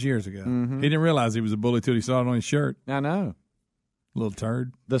done this years ago. He didn't realize he was a bully till he saw it on his shirt. I know. Little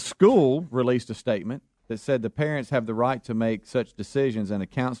turd. The school released a statement that said the parents have the right to make such decisions, and a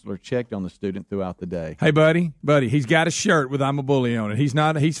counselor checked on the student throughout the day. Hey, buddy, he's got a shirt with "I'm a bully" on it.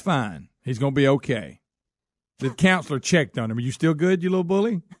 He's fine. He's going to be okay. The counselor checked on him. Are you still good, you little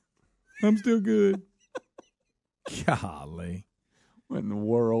bully? I'm still good. Golly. What in the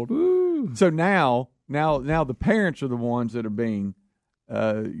world? So now the parents are the ones that are being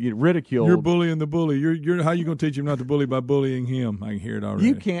ridiculed. You're bullying the bully. You're how you going to teach him not to bully by bullying him? I can hear it already.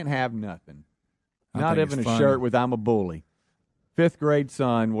 You can't have nothing. I Not think even it's a funny. shirt with "I'm a bully." 5th grade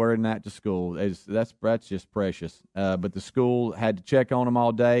son wearing that to school. That's just precious. But the school had to check on him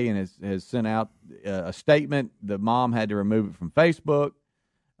all day and has sent out a statement. The mom had to remove it from Facebook.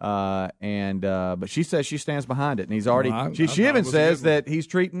 But she says she stands behind it, and he's already. Well, she thought even it was a says good one. that he's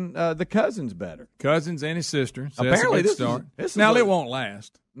treating the cousins better. Cousins and his sister. So Apparently, that's a good this start. is Now a- it won't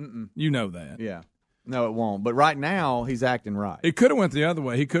last. Mm-mm. You know that. Yeah, no, it won't. But right now, he's acting right. It could have went the other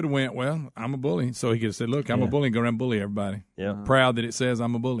way. He could have went, well, I'm a bully. So he could have said, look, I'm a bully and go around and bully everybody. Yeah. Proud that it says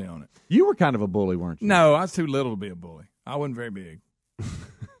I'm a bully on it. You were kind of a bully, weren't you? No, I was too little to be a bully. I wasn't very big.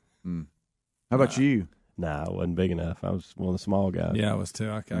 How about you? Nah, I wasn't big enough. I was one of the small guys. Yeah, I was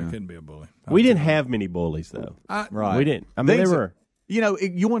too. I couldn't be a bully. We didn't have many bullies, though. Right. We didn't. I mean, Things they that- were. You know,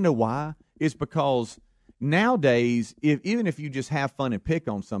 you want to know why? It's because nowadays, even if you just have fun and pick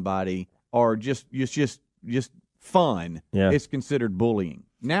on somebody, or just fun, Yeah. it's considered bullying.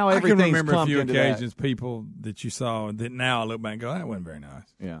 Now I can everything's remember a clumped few into occasions, people that you saw that now I look back and go, that wasn't very nice.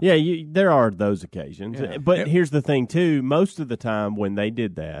 that. Yeah, there are those occasions. Yeah. But Yep. here's the thing, too. Most of the time when they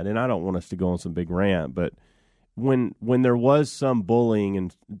did that, and I don't want us to go on some big rant, but when there was some bullying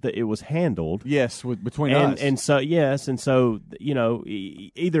and it was handled. Yes, between us. And so, yes, and so, you know,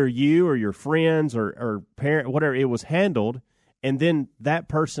 either you or your friends or parent, whatever, it was handled, and then that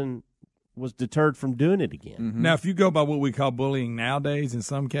person was deterred from doing it again. Mm-hmm. Now, if you go by what we call bullying nowadays, in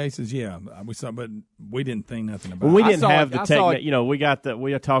some cases, yeah, we saw, but we didn't think nothing about Well, we it. didn't have the technique. You know, we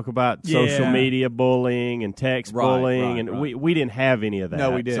talk about social Yeah. media bullying and text Right, bullying, right, and right. we didn't have any of that.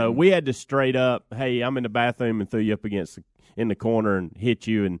 No, we didn't. So we had to straight up, hey, I'm in the bathroom and threw you up in the corner and hit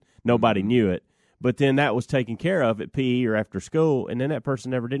you, and nobody knew it. But then that was taken care of at PE or after school, and then that person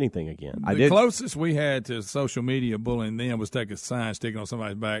never did anything again. The closest we had to social media bullying then was take a sign, stick it on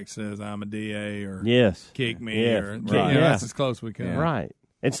somebody's back, says "I'm a DA" or "Kick me" or that's as close we can. Right.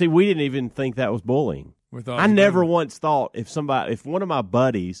 And see, we didn't even think that was bullying. I never once thought if one of my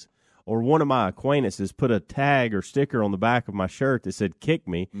buddies or one of my acquaintances put a tag or sticker on the back of my shirt that said "kick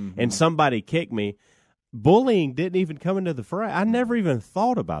me," and somebody kicked me, bullying didn't even come into the fray. I never even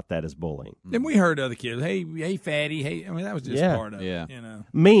thought about that as bullying. And we heard other kids, hey, fatty, hey. I mean, that was just part of it. You know,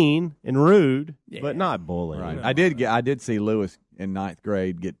 mean and rude, but not bullying. Right. I did see Lewis in 9th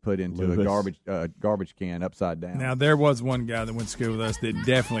grade get put into a garbage can upside down. Now there was one guy that went to school with us that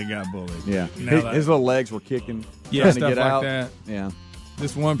definitely got bullied. Yeah, his little legs were kicking. Yeah, trying stuff to get like out. that. Yeah.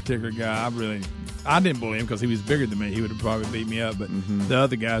 This one particular guy, I didn't bully him because he was bigger than me. He would have probably beat me up, but the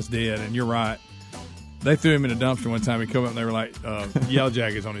other guys did. And you're right. They threw him in a dumpster one time. He come up and they were like yellow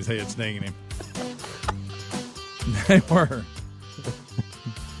jackets on his head stinging him. They were.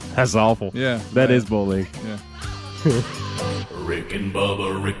 That's awful. Yeah. That is bullying. Yeah. Rick and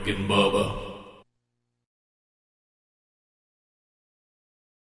Bubba, Rick and Bubba.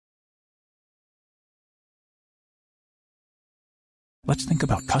 Let's think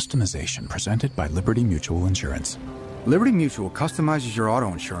about customization presented by Liberty Mutual Insurance. Liberty Mutual customizes your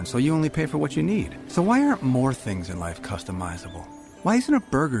auto insurance so you only pay for what you need. So why aren't more things in life customizable? Why isn't a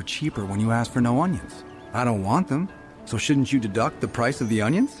burger cheaper when you ask for no onions? I don't want them, so shouldn't you deduct the price of the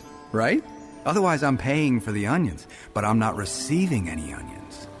onions? Right? Otherwise, I'm paying for the onions, but I'm not receiving any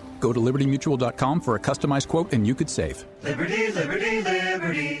onions. Go to libertymutual.com for a customized quote and you could save. Liberty, liberty,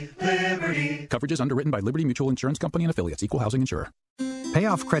 liberty, liberty. Coverage is underwritten by Liberty Mutual Insurance Company and affiliates. Equal housing insurer. Pay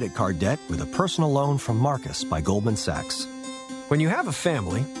off credit card debt with a personal loan from Marcus by Goldman Sachs. When you have a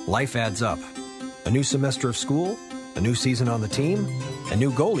family, life adds up. A new semester of school, a new season on the team, and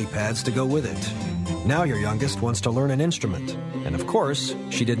new goalie pads to go with it. Now your youngest wants to learn an instrument. And of course,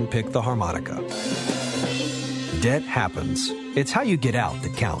 she didn't pick the harmonica. Debt happens. It's how you get out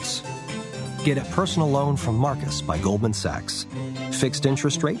that counts. Get a personal loan from Marcus by Goldman Sachs. Fixed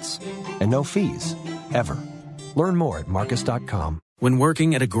interest rates and no fees, ever. Learn more at Marcus.com. When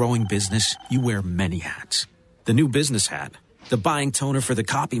working at a growing business, you wear many hats. The new business hat, the buying toner for the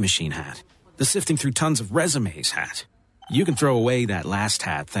copy machine hat, the sifting through tons of resumes hat. You can throw away that last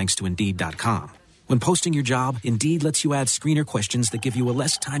hat thanks to Indeed.com. When posting your job, Indeed lets you add screener questions that give you a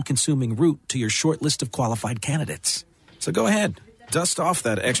less time-consuming route to your short list of qualified candidates. So go ahead, dust off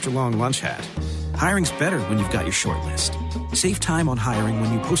that extra-long lunch hat. Hiring's better when you've got your short list. Save time on hiring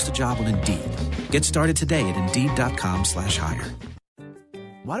when you post a job on Indeed. Get started today at Indeed.com/hire.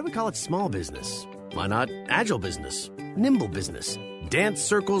 Why do we call it small business? Why not agile business, nimble business, dance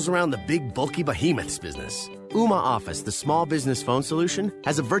circles around the big, bulky behemoths business? Ooma Office, the small business phone solution,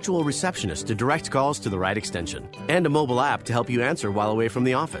 has a virtual receptionist to direct calls to the right extension and a mobile app to help you answer while away from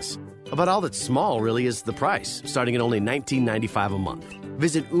the office. About all that's small really is the price, starting at only $19.95 a month.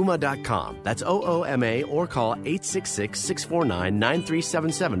 Visit Ooma.com, that's OOMA, or call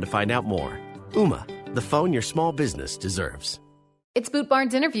 866-649-9377 to find out more. Ooma, the phone your small business deserves. It's Boot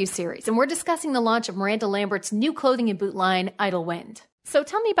Barn's interview series, and we're discussing the launch of Miranda Lambert's new clothing and boot line, Idle Wind. So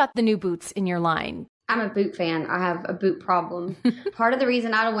tell me about the new boots in your line. I'm a boot fan. I have a boot problem. Part of the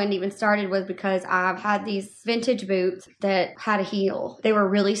reason Idle Wind even started was because I've had these vintage boots that had a heel. They were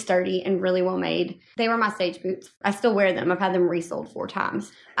really sturdy and really well made. They were my stage boots. I still wear them. I've had them resold 4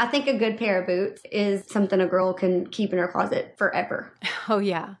 times. I think a good pair of boots is something a girl can keep in her closet forever. Oh,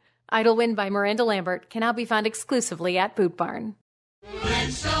 yeah. Idle Wind by Miranda Lambert can now be found exclusively at Boot Barn.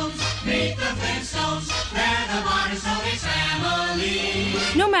 Flintstones, meet the Flintstones, they're the modern Stories family.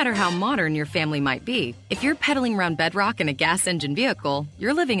 No matter how modern your family might be, if you're pedaling around Bedrock in a gas engine vehicle,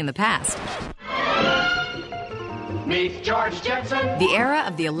 you're living in the past. Meet George Jetson. The era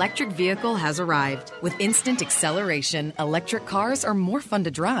of the electric vehicle has arrived. With instant acceleration, electric cars are more fun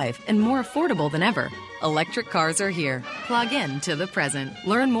to drive and more affordable than ever. Electric cars are here. Plug in to the present.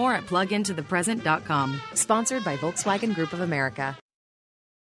 Learn more at plugintothepresent.com. Sponsored by Volkswagen Group of America.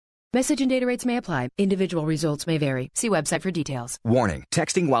 Message and data rates may apply. Individual results may vary. See website for details. Warning,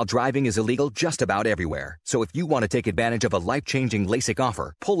 texting while driving is illegal just about everywhere. So if you want to take advantage of a life-changing LASIK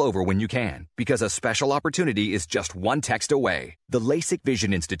offer, pull over when you can, because a special opportunity is just one text away. The LASIK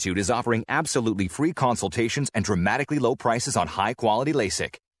Vision Institute is offering absolutely free consultations and dramatically low prices on high-quality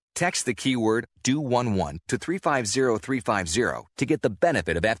LASIK. Text the keyword DO11 to 350350 to get the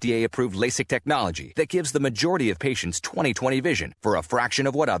benefit of FDA-approved LASIK technology that gives the majority of patients 20/20 vision for a fraction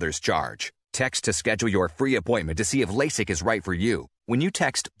of what others charge. Text to schedule your free appointment to see if LASIK is right for you. When you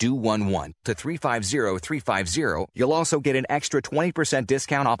text DO11 to 350350, you'll also get an extra 20%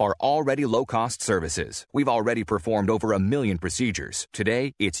 discount off our already low-cost services. We've already performed over 1 million procedures.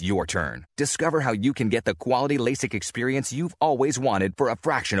 Today, it's your turn. Discover how you can get the quality LASIK experience you've always wanted for a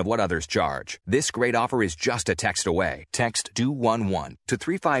fraction of what others charge. This great offer is just a text away. Text DO11 to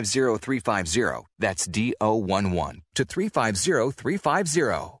 350350. That's DO11 to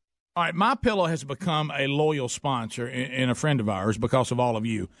 350350. All right, MyPillow has become a loyal sponsor and a friend of ours because of all of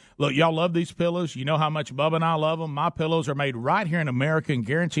you. Look, y'all love these pillows. You know how much Bubba and I love them. MyPillows are made right here in America and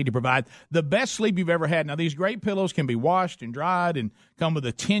guaranteed to provide the best sleep you've ever had. Now, these great pillows can be washed and dried and come with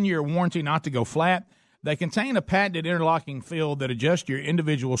a 10-year warranty not to go flat. They contain a patented interlocking field that adjusts your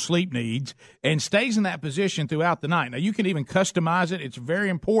individual sleep needs and stays in that position throughout the night. Now, you can even customize it. It's very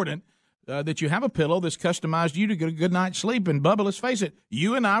important that you have a pillow that's customized you to get a good night's sleep. And, Bubba, let's face it,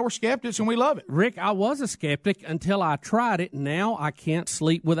 you and I were skeptics, and we love it. Rick, I was a skeptic until I tried it. Now I can't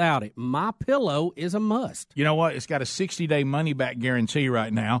sleep without it. MyPillow is a must. You know what? It's got a 60-day money-back guarantee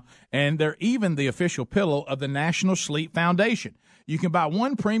right now, and they're even the official pillow of the National Sleep Foundation. You can buy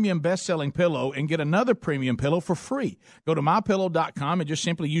one premium best-selling pillow and get another premium pillow for free. Go to MyPillow.com and just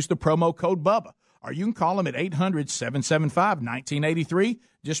simply use the promo code BUBBA. Or you can call them at 800-775-1983.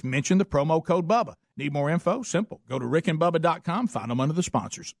 Just mention the promo code BUBBA. Need more info? Simple. Go to rickandbubba.com. Find them under the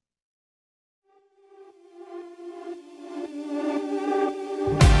sponsors.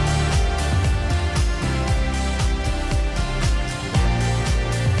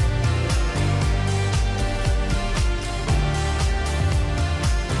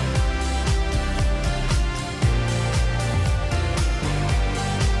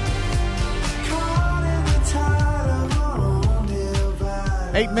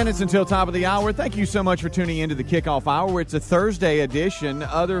 Eight minutes until top of the hour. Thank you so much for tuning into the Kickoff Hour. It's a Thursday edition.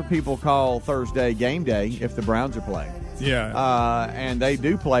 Other people call Thursday game day if the Browns are playing. Yeah. And they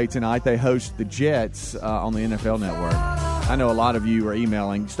do play tonight. They host the Jets on the NFL Network. I know a lot of you are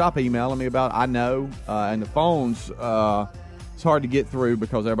emailing. Stop emailing me about it. I know. And the phones, it's hard to get through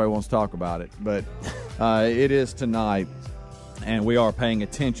because everybody wants to talk about it. But it is tonight, and we are paying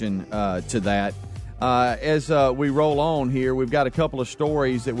attention to that. As we roll on here, we've got a couple of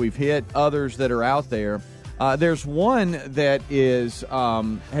stories that we've hit, others that are out there. There's one that is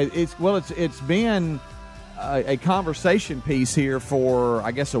it's been a conversation piece here for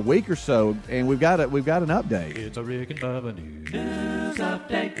I guess a week or so, and we've got an update. It's a Rick and Bubba news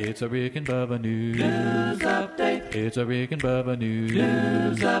update. It's a Rick and Bubba news update. It's a Rick and Bubba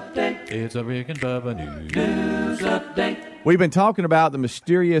news update. It's a Rick and Bubba news update. We've been talking about the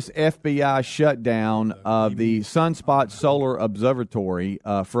mysterious FBI shutdown of the Sunspot Solar Observatory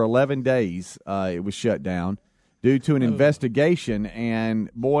for 11 days. It was shut down due to an investigation.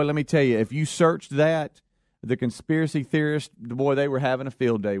 And, boy, let me tell you, if you searched that, the conspiracy theorists, boy, they were having a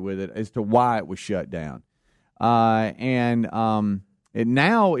field day with it as to why it was shut down. It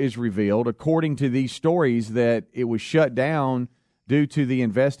now is revealed, according to these stories, that it was shut down due to the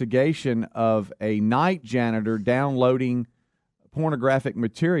investigation of a night janitor downloading pornographic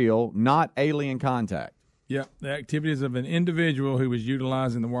material, not alien contact. Yeah, the activities of an individual who was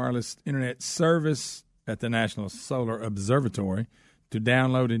utilizing the wireless internet service at the National Solar Observatory to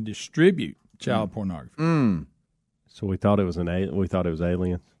download and distribute child pornography. So we thought it was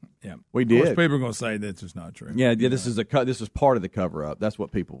aliens. Yeah, we did. Of course, people are going to say that's just not true. Yeah. This is part of the cover up. That's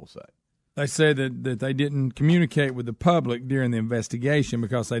what people will say. They said that they didn't communicate with the public during the investigation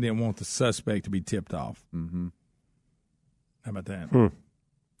because they didn't want the suspect to be tipped off. Mm-hmm. How about that?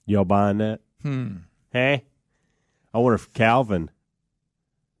 Y'all buying that? Hey, I wonder if Calvin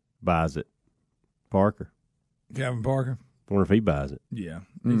buys it. Parker. Calvin Parker? I wonder if he buys it. Yeah.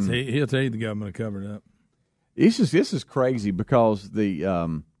 He'll tell you the government will cover it up. This is crazy because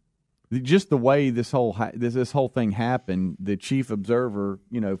just the way this whole thing happened, the chief observer,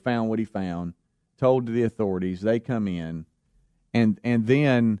 found what he found, told the authorities, they come in, and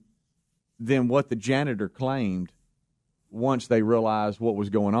then what the janitor claimed once they realized what was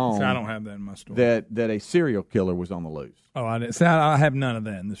going on. So I don't have that in my story. That a serial killer was on the loose. Oh, I didn't. So I have none of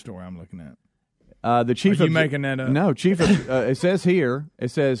that in the story I'm looking at. The chief. Are you making that up? No, chief. It says here. It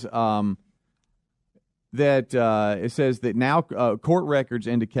says that now court records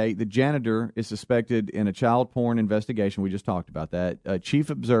indicate the janitor is suspected in a child porn investigation. We just talked about that. A chief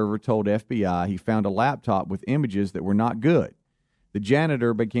observer told FBI he found a laptop with images that were not good. The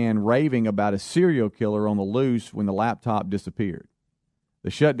janitor began raving about a serial killer on the loose when the laptop disappeared.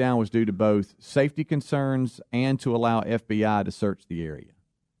 The shutdown was due to both safety concerns and to allow FBI to search the area.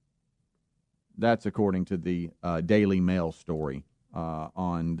 That's according to the Daily Mail story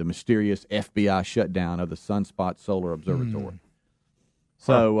on the mysterious FBI shutdown of the Sunspot Solar Observatory.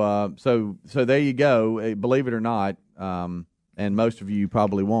 So so there you go. Believe it or not, and most of you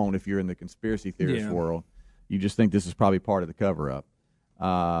probably won't if you're in the conspiracy theorist world. You just think this is probably part of the cover-up.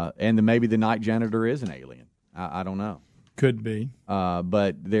 And then maybe the night janitor is an alien. I don't know. Could be.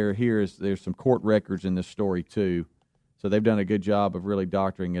 But there's some court records in this story, too. So they've done a good job of really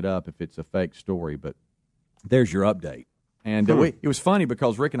doctoring it up if it's a fake story. But there's your update. And it was funny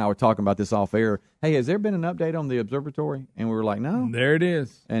because Rick and I were talking about this off air. Hey, has there been an update on the observatory? And we were like, no. There it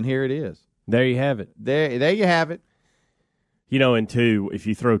is. And here it is. There you have it. There you have it. You know, and two, if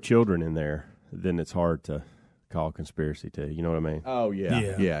you throw children in there, then it's hard to call conspiracy too. You know what I mean? Oh,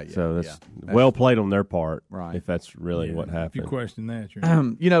 yeah. So that's well played on their part, right? If that's really what happened. If you question that, you're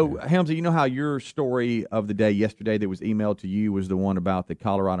you know, Helmsy, you know how your story of the day yesterday that was emailed to you was the one about the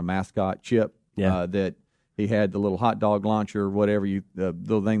Colorado mascot, Chip? Yeah. That he had the little hot dog launcher, whatever the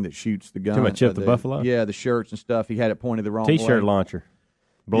little thing that shoots the gun. Talking about Chip the Buffalo? Yeah, the shirts and stuff. He had it pointed the wrong way. T-shirt launcher.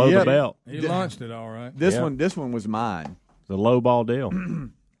 Below the belt. He launched it all right. This one was mine. It's a low ball deal.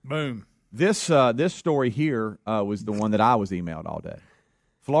 Boom. This story here was the one that I was emailed all day.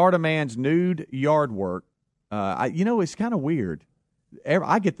 Florida man's nude yard work. It's kind of weird.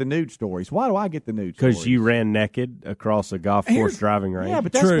 I get the nude stories. Why do I get the nude stories? Because you ran naked across a golf course driving range. Yeah,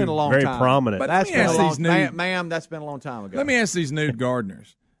 but that's been a long time. Very prominent. But that's been a long time. Ma'am, that's been a long time ago. Let me ask these nude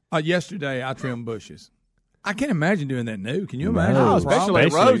gardeners. Yesterday, I trimmed bushes. I can't imagine doing that nude. Can you imagine? No, especially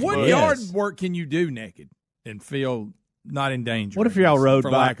rose. What yard work can you do naked and feel not in danger? What if y'all rode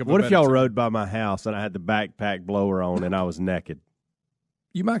by? What if y'all rode by my house and I had the backpack blower on and I was naked?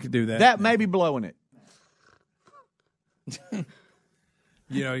 You might could do that. That may be blowing it.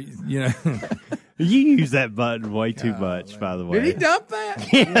 You know. You use that button way too much, by the way. Did he dump that?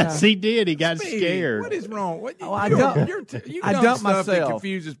 Yes, he did. He got scared. What is wrong? I dump stuff myself. That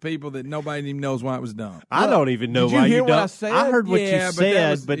confuses people that nobody even knows why it was dumped. I don't even know why you hear you what I dumped. said? I heard what you Yeah,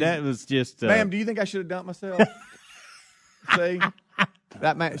 said, but that was just. Ma'am, do you think I should have dumped myself? See?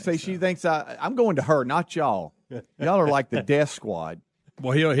 See, she thinks I'm going to her, not y'all. Y'all are like the death squad.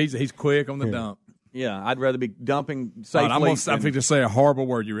 Well, he's quick on the dump. Yeah, I'd rather be dumping safely. I'm going to say a horrible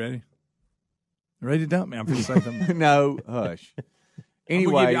word. You ready? Ready to dump me? I'm going to say something. No, hush.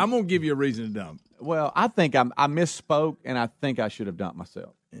 Anyway, I'm going to give you a reason to dump. Well, I think I misspoke, and I think I should have dumped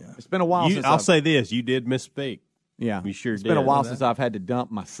myself. Yeah. It's been a while since I'll say this. You did misspeak. Yeah. You sure did. It's been a while since I've had to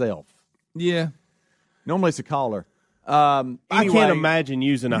dump myself. Yeah. Normally it's a caller. I can't imagine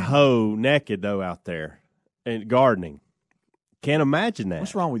using a hoe naked, though, out there and gardening. Can't imagine that.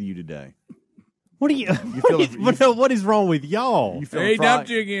 What's wrong with you today? What are you? What is wrong with y'all? Hey, dumped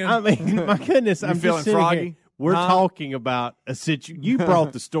you again. I mean, my goodness, I'm feeling just sitting froggy? here. We're talking about a situation. You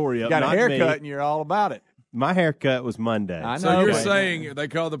brought the story up. Got a not haircut, me. and you're all about it. My haircut was Monday. I know. So you're saying they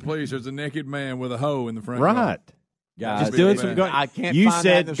call the police? There's a naked man with a hoe in the front right? yard. Guys, just doing some gardening. I can't. You find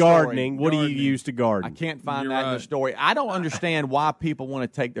said that in the gardening. story. What do you use to garden? I can't find You're that in the story. I don't understand why people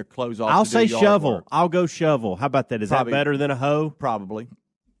want to take their clothes off. I'll to say do yard shovel. work. I'll go shovel. How about that? Is Probably. that better than a hoe? Probably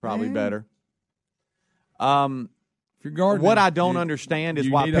better. If you're gardening, What I don't understand is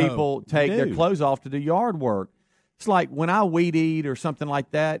you why need a hoe. people take their clothes off to do yard work. It's like when I weed eat or something like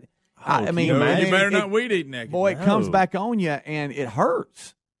that. I mean, you man, better not weed eat naked. Boy, it comes back on you and it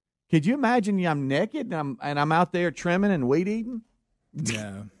hurts. Could you imagine I'm naked and I'm out there trimming and weed eating?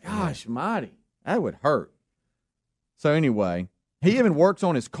 Yeah. Gosh, mighty, that would hurt. So anyway, he even works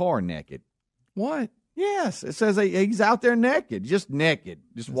on his car naked. What? Yes, it says he's out there naked, just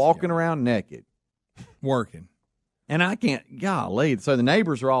walking around naked, working. And I can't, golly. So the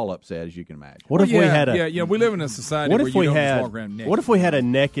neighbors are all upset, as you can imagine. What if we had a? Yeah, we live in a society What where if you we don't just had? walk around naked. What if we had a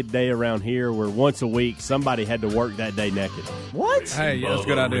naked day around here, where once a week somebody had to work that day naked? What? Hey, yeah, that's a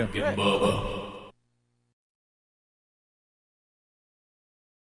good idea. Rick and Bubba.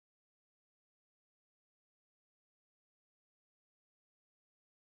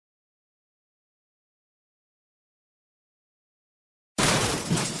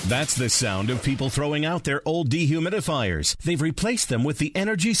 That's the sound of people throwing out their old dehumidifiers. They've replaced them with the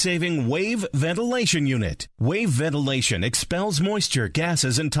energy-saving Wave Ventilation Unit. Wave Ventilation expels moisture,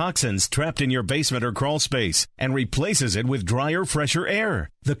 gases, and toxins trapped in your basement or crawl space and replaces it with drier, fresher air.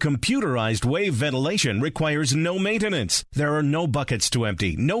 The computerized Wave Ventilation requires no maintenance. There are no buckets to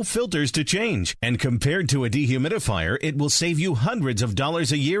empty, no filters to change, and compared to a dehumidifier, it will save you hundreds of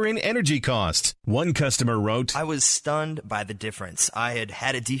dollars a year in energy costs. One customer wrote, I was stunned by the difference. I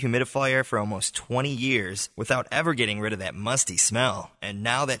had a dehumidifier for almost 20 years without ever getting rid of that musty smell, and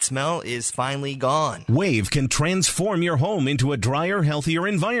now that smell is finally gone. Wave can transform your home into a drier, healthier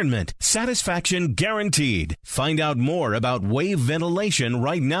environment. Satisfaction guaranteed. Find out more about Wave Ventilation right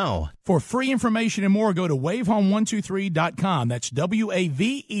right now. For free information and more, go to wavehome123.com. That's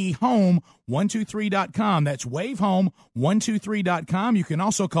WAVE home123.com. That's wavehome123.com. You can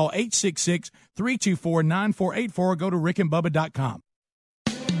also call 866-324-9484 or go to rickandbubba.com.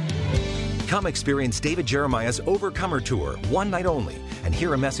 Come experience David Jeremiah's Overcomer Tour, one night only, and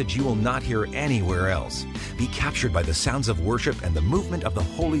hear a message you will not hear anywhere else. Be captured by the sounds of worship and the movement of the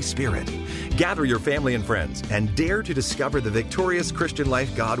Holy Spirit. Gather your family and friends and dare to discover the victorious Christian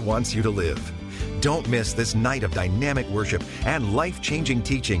life God wants you to live. Don't miss this night of dynamic worship and life-changing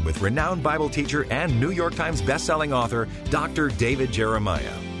teaching with renowned Bible teacher and New York Times bestselling author, Dr. David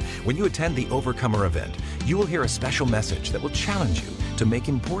Jeremiah. When you attend the Overcomer event, you will hear a special message that will challenge you to make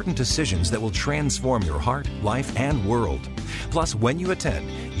important decisions that will transform your heart, life, and world. Plus, when you attend,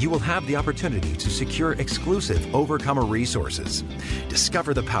 you will have the opportunity to secure exclusive Overcomer resources.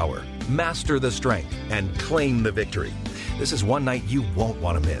 Discover the power, master the strength, and claim the victory. This is one night you won't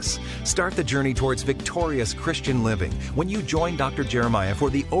want to miss. Start the journey towards victorious Christian living when you join Dr. Jeremiah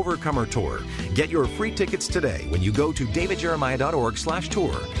for the Overcomer Tour. Get your free tickets today when you go to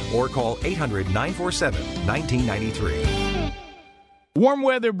davidjeremiah.org/tour or call 800-947-1993. Warm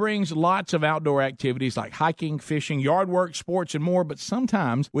weather brings lots of outdoor activities like hiking, fishing, yard work, sports, and more, but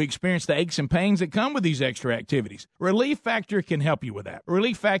sometimes we experience the aches and pains that come with these extra activities. Relief Factor can help you with that.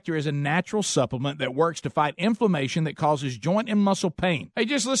 Relief Factor is a natural supplement that works to fight inflammation that causes joint and muscle pain. Hey,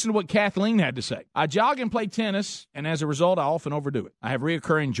 just listen to what Kathleen had to say. I jog and play tennis, and as a result, I often overdo it. I have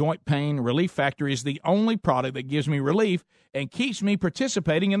reoccurring joint pain. Relief Factor is the only product that gives me relief and keeps me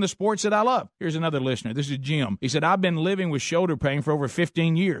participating in the sports that I love. Here's another listener. This is Jim. He said, I've been living with shoulder pain for over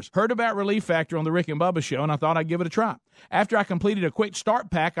 15 years. Heard about Relief Factor on the Rick and Bubba show, and I thought I'd give it a try. After I completed a quick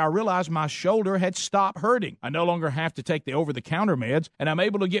start pack, I realized my shoulder had stopped hurting. I no longer have to take the over-the-counter meds, and I'm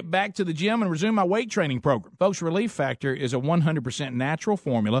able to get back to the gym and resume my weight training program. Folks, Relief Factor is a 100% natural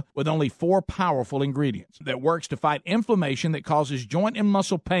formula with only 4 powerful ingredients that works to fight inflammation that causes joint and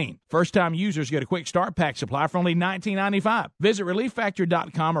muscle pain. First-time users get a quick start pack supply for only $19.95. Visit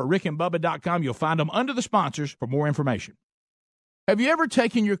ReliefFactor.com or RickandBubba.com. You'll find them under the sponsors for more information. Have you ever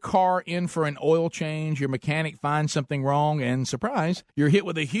taken your car in for an oil change, your mechanic finds something wrong, and surprise, you're hit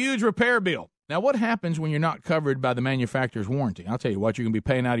with a huge repair bill? Now, what happens when you're not covered by the manufacturer's warranty? I'll tell you what, you're going to be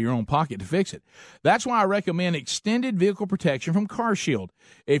paying out of your own pocket to fix it. That's why I recommend extended vehicle protection from CarShield.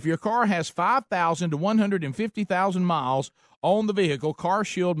 If your car has 5,000 to 150,000 miles on the vehicle,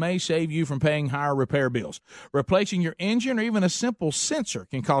 CarShield may save you from paying higher repair bills. Replacing your engine or even a simple sensor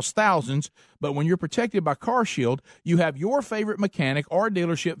can cost thousands, but when you're protected by CarShield, you have your favorite mechanic or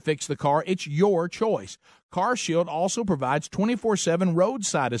dealership fix the car. It's your choice. CarShield also provides 24/7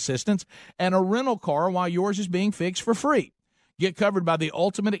 roadside assistance and a rental car while yours is being fixed for free. Get covered by the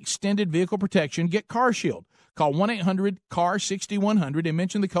ultimate extended vehicle protection. Get CarShield. Call 1-800-CAR-6100 and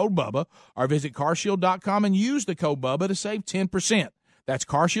mention the code BUBBA, or visit carshield.com and use the code BUBBA to save 10%. That's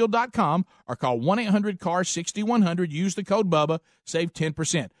carshield.com, or call 1-800-CAR-6100, use the code BUBBA, save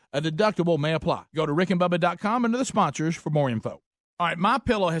 10%. A deductible may apply. Go to rickandbubba.com under the sponsors for more info. All right,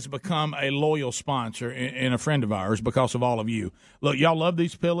 MyPillow has become a loyal sponsor and a friend of ours because of all of you. Look, y'all love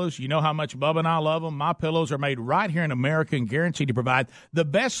these pillows. You know how much Bubba and I love them. MyPillows are made right here in America and guaranteed to provide the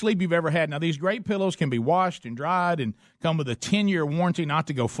best sleep you've ever had. Now, these great pillows can be washed and dried and come with a 10-year warranty not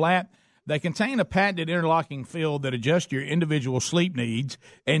to go flat. They contain a patented interlocking field that adjusts your individual sleep needs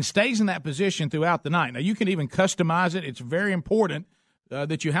and stays in that position throughout the night. Now, you can even customize it. It's very important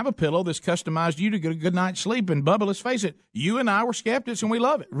that you have a pillow that's customized you to get a good night's sleep. And, Bubba, let's face it, you and I were skeptics, and we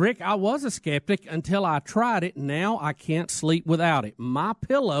love it. Rick, I was a skeptic until I tried it. Now I can't sleep without it.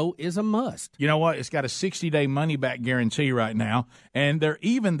 MyPillow is a must. You know what? It's got a 60-day money-back guarantee right now, and they're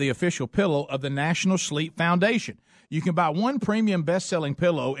even the official pillow of the National Sleep Foundation. You can buy one premium best-selling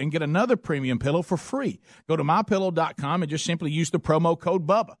pillow and get another premium pillow for free. Go to MyPillow.com and just simply use the promo code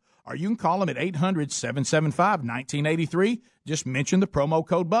BUBBA. Or you can call them at 800-775-1983. Just mention the promo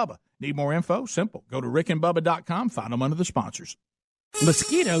code BUBBA. Need more info? Simple. Go to rickandbubba.com. Find them under the sponsors.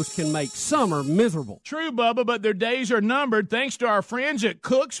 Mosquitoes can make summer miserable. True, Bubba, but their days are numbered thanks to our friends at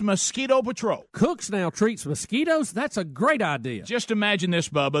Cook's Mosquito Patrol. Cook's now treats mosquitoes? That's a great idea. Just imagine this,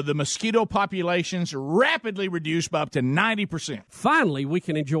 Bubba. The mosquito populations rapidly reduced by up to 90%. Finally, we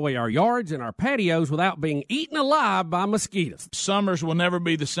can enjoy our yards and our patios without being eaten alive by mosquitoes. Summers will never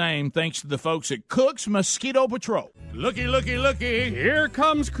be the same thanks to the folks at Cook's Mosquito Patrol. Looky, looky, looky. Here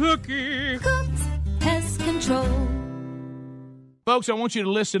comes Cookie. Cook's Pest Control. Folks, I want you to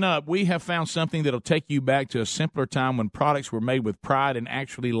listen up. We have found something that'll take you back to a simpler time when products were made with pride and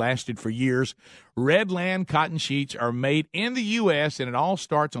actually lasted for years. Redland cotton sheets are made in the U.S., and it all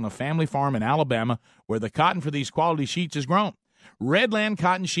starts on a family farm in Alabama where the cotton for these quality sheets is grown. Redland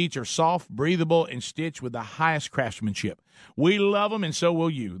cotton sheets are soft, breathable, and stitched with the highest craftsmanship. We love them, and so will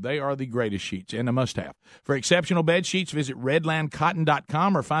you. They are the greatest sheets and a must-have. For exceptional bed sheets, visit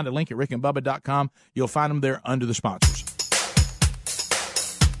redlandcotton.com or find a link at rickandbubba.com. You'll find them there under the sponsors.